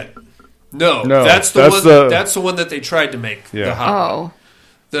 Juliet. No, that's the one. That's the one that they tried to make the hot one.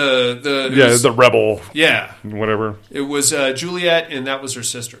 The rebel. Yeah. Whatever. It was Juliet, and that was her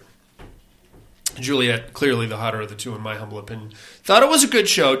sister. Juliet, clearly the hotter of the two, in my humble opinion. Thought it was a good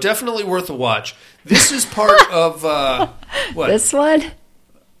show. Definitely worth a watch. This is part of... what? This one?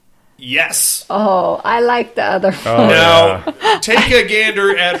 Yes. Oh, I like the other one. Now, take a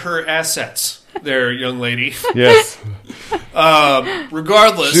gander at her assets there, young lady. Yes.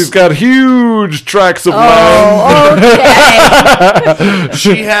 Regardless, she's got huge tracts of land. Okay.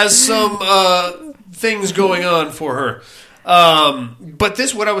 She has some things going on for her. But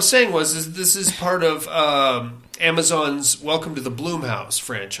what I was saying was this is part of Amazon's Welcome to the Blumhouse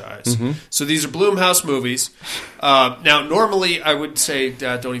franchise. Mm-hmm. So these are Blumhouse movies. Now, normally I would say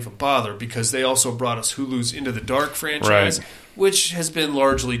don't even bother because they also brought us Hulu's Into the Dark franchise. Right. Which has been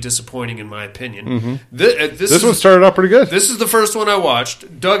largely disappointing in my opinion. Mm-hmm. This one started out pretty good. This is the first one I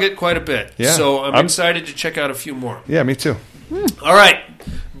watched. Dug it quite a bit. Yeah. So I'm excited to check out a few more. Yeah, me too. All right.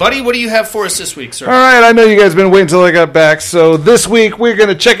 Buddy, what do you have for us this week, sir? All right, I know you guys have been waiting until I got back. So this week we're going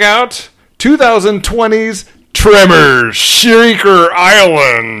to check out 2020's Tremors, Shrieker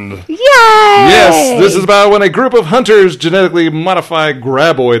Island. Yay! Yes, this is about when a group of hunters genetically modify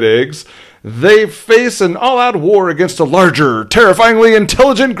graboid eggs. They face an all-out war against the larger, terrifyingly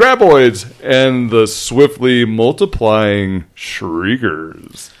intelligent graboids and the swiftly multiplying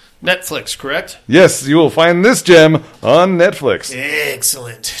Shriekers. Netflix, correct? Yes, you will find this gem on Netflix.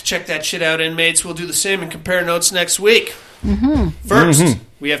 Excellent. Check that shit out, inmates. We'll do the same and compare notes next week. Mm-hmm. First,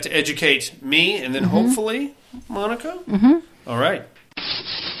 we have to educate me and then hopefully Monica. Mm-hmm. All right.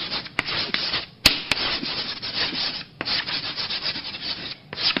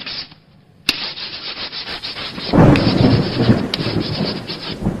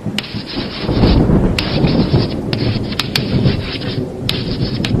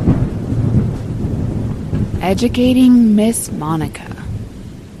 Educating Miss Monica.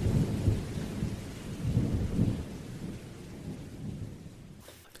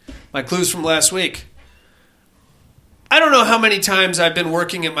 My clues from last week. I don't know how many times I've been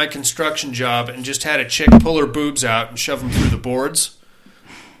working at my construction job and just had a chick pull her boobs out and shove them through the boards.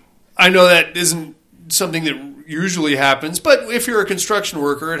 I know that isn't something that usually happens, but if you're a construction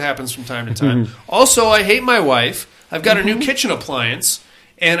worker, it happens from time to time. Also, I hate my wife. I've got a new kitchen appliance,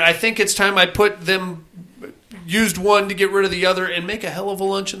 and I think it's time I put them... used one to get rid of the other and make a hell of a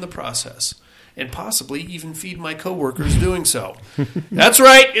lunch in the process. And possibly even feed my coworkers doing so. That's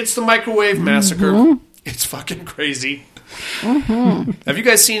right, it's the microwave massacre. It's fucking crazy. Have you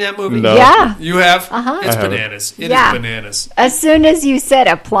guys seen that movie? No. Yeah. You have? Uh-huh. It's I haven't. bananas. It Yeah. is bananas. As soon as you said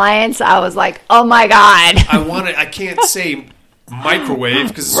appliance, I was like, oh my God. I can't say microwave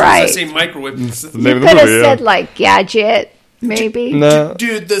because as soon Right. as I say microwave, The You name of could the have movie, yeah. said like gadget, maybe. No.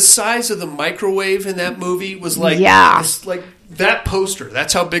 dude, the size of the microwave in that movie was like, Yeah. it's like that poster.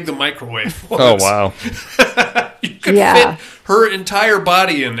 That's how big the microwave was. Oh, wow. You could Yeah. fit her entire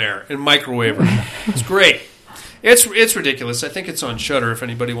body in there and microwave her. It's great. It's ridiculous. I think it's on Shudder if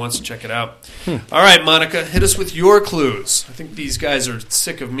anybody wants to check it out. All right, Monica, hit us with your clues. I think these guys are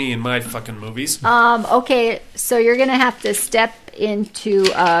sick of me and my fucking movies. Okay, so you're going to have to step into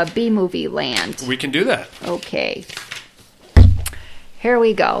B-movie land. We can do that. Okay. Here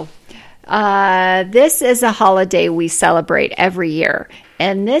we go. This is a holiday we celebrate every year.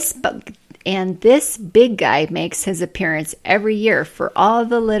 And this big guy makes his appearance every year for all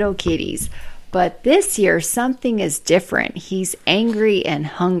the little kiddies. But this year, something is different. He's angry and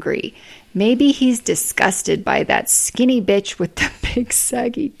hungry. Maybe he's disgusted by that skinny bitch with the big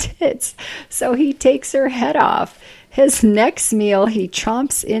saggy tits. So he takes her head off. His next meal, he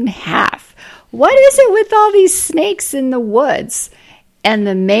chomps in half. What is it with all these snakes in the woods? And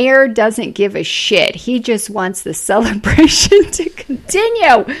the mayor doesn't give a shit. He just wants the celebration to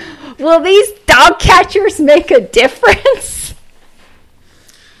continue. Will these dog catchers make a difference?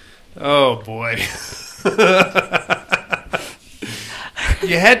 Oh, boy.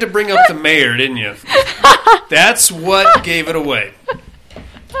 You had to bring up the mayor, didn't you? That's what gave it away.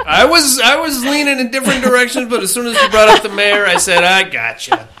 I was leaning in different directions, but as soon as you brought up the mayor, I said, I got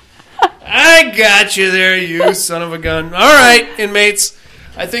you. I got you there, you son of a gun. All right, inmates.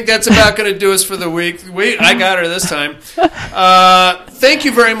 I think that's about going to do us for the week. I got her this time. Thank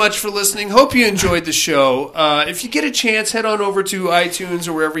you very much for listening. Hope you enjoyed the show. If you get a chance, head on over to iTunes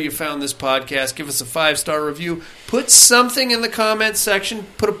or wherever you found this podcast. Give us a 5-star review. Put something in the comments section.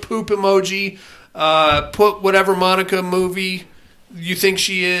 Put a poop emoji. Put whatever Monica movie you think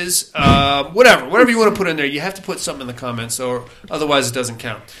she is. Whatever you want to put in there. You have to put something in the comments, or otherwise it doesn't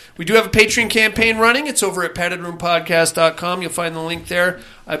count. We do have a Patreon campaign running. It's over at paddedroompodcast.com. You'll find the link there.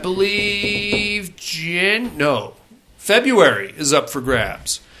 I believe February is up for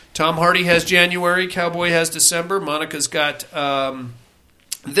grabs. Tom Hardy has January. Cowboy has December. Monica's got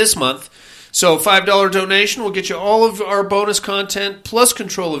this month. So $5 donation will get you all of our bonus content plus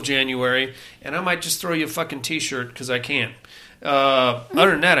control of January. And I might just throw you a fucking T-shirt because I can. Other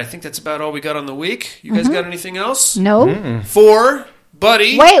than that, I think that's about all we got on the week. You guys got anything else? No. For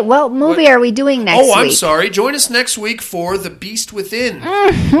Buddy. Wait, what movie are we doing next week? Oh, I'm sorry. Join us next week for The Beast Within.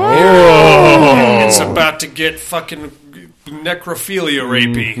 Mm-hmm. It's about to get fucking necrophilia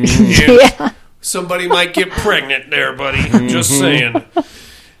rapey. Yeah. Somebody might get pregnant there, buddy. Just saying.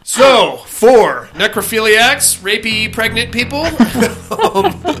 So, for necrophiliacs, rapey pregnant people,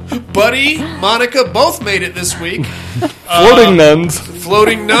 Buddy, Monica both made it this week. Floating nuns.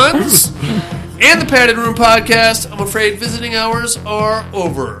 And the Padded Room Podcast. I'm afraid visiting hours are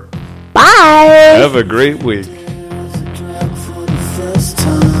over. Bye. Have a great week.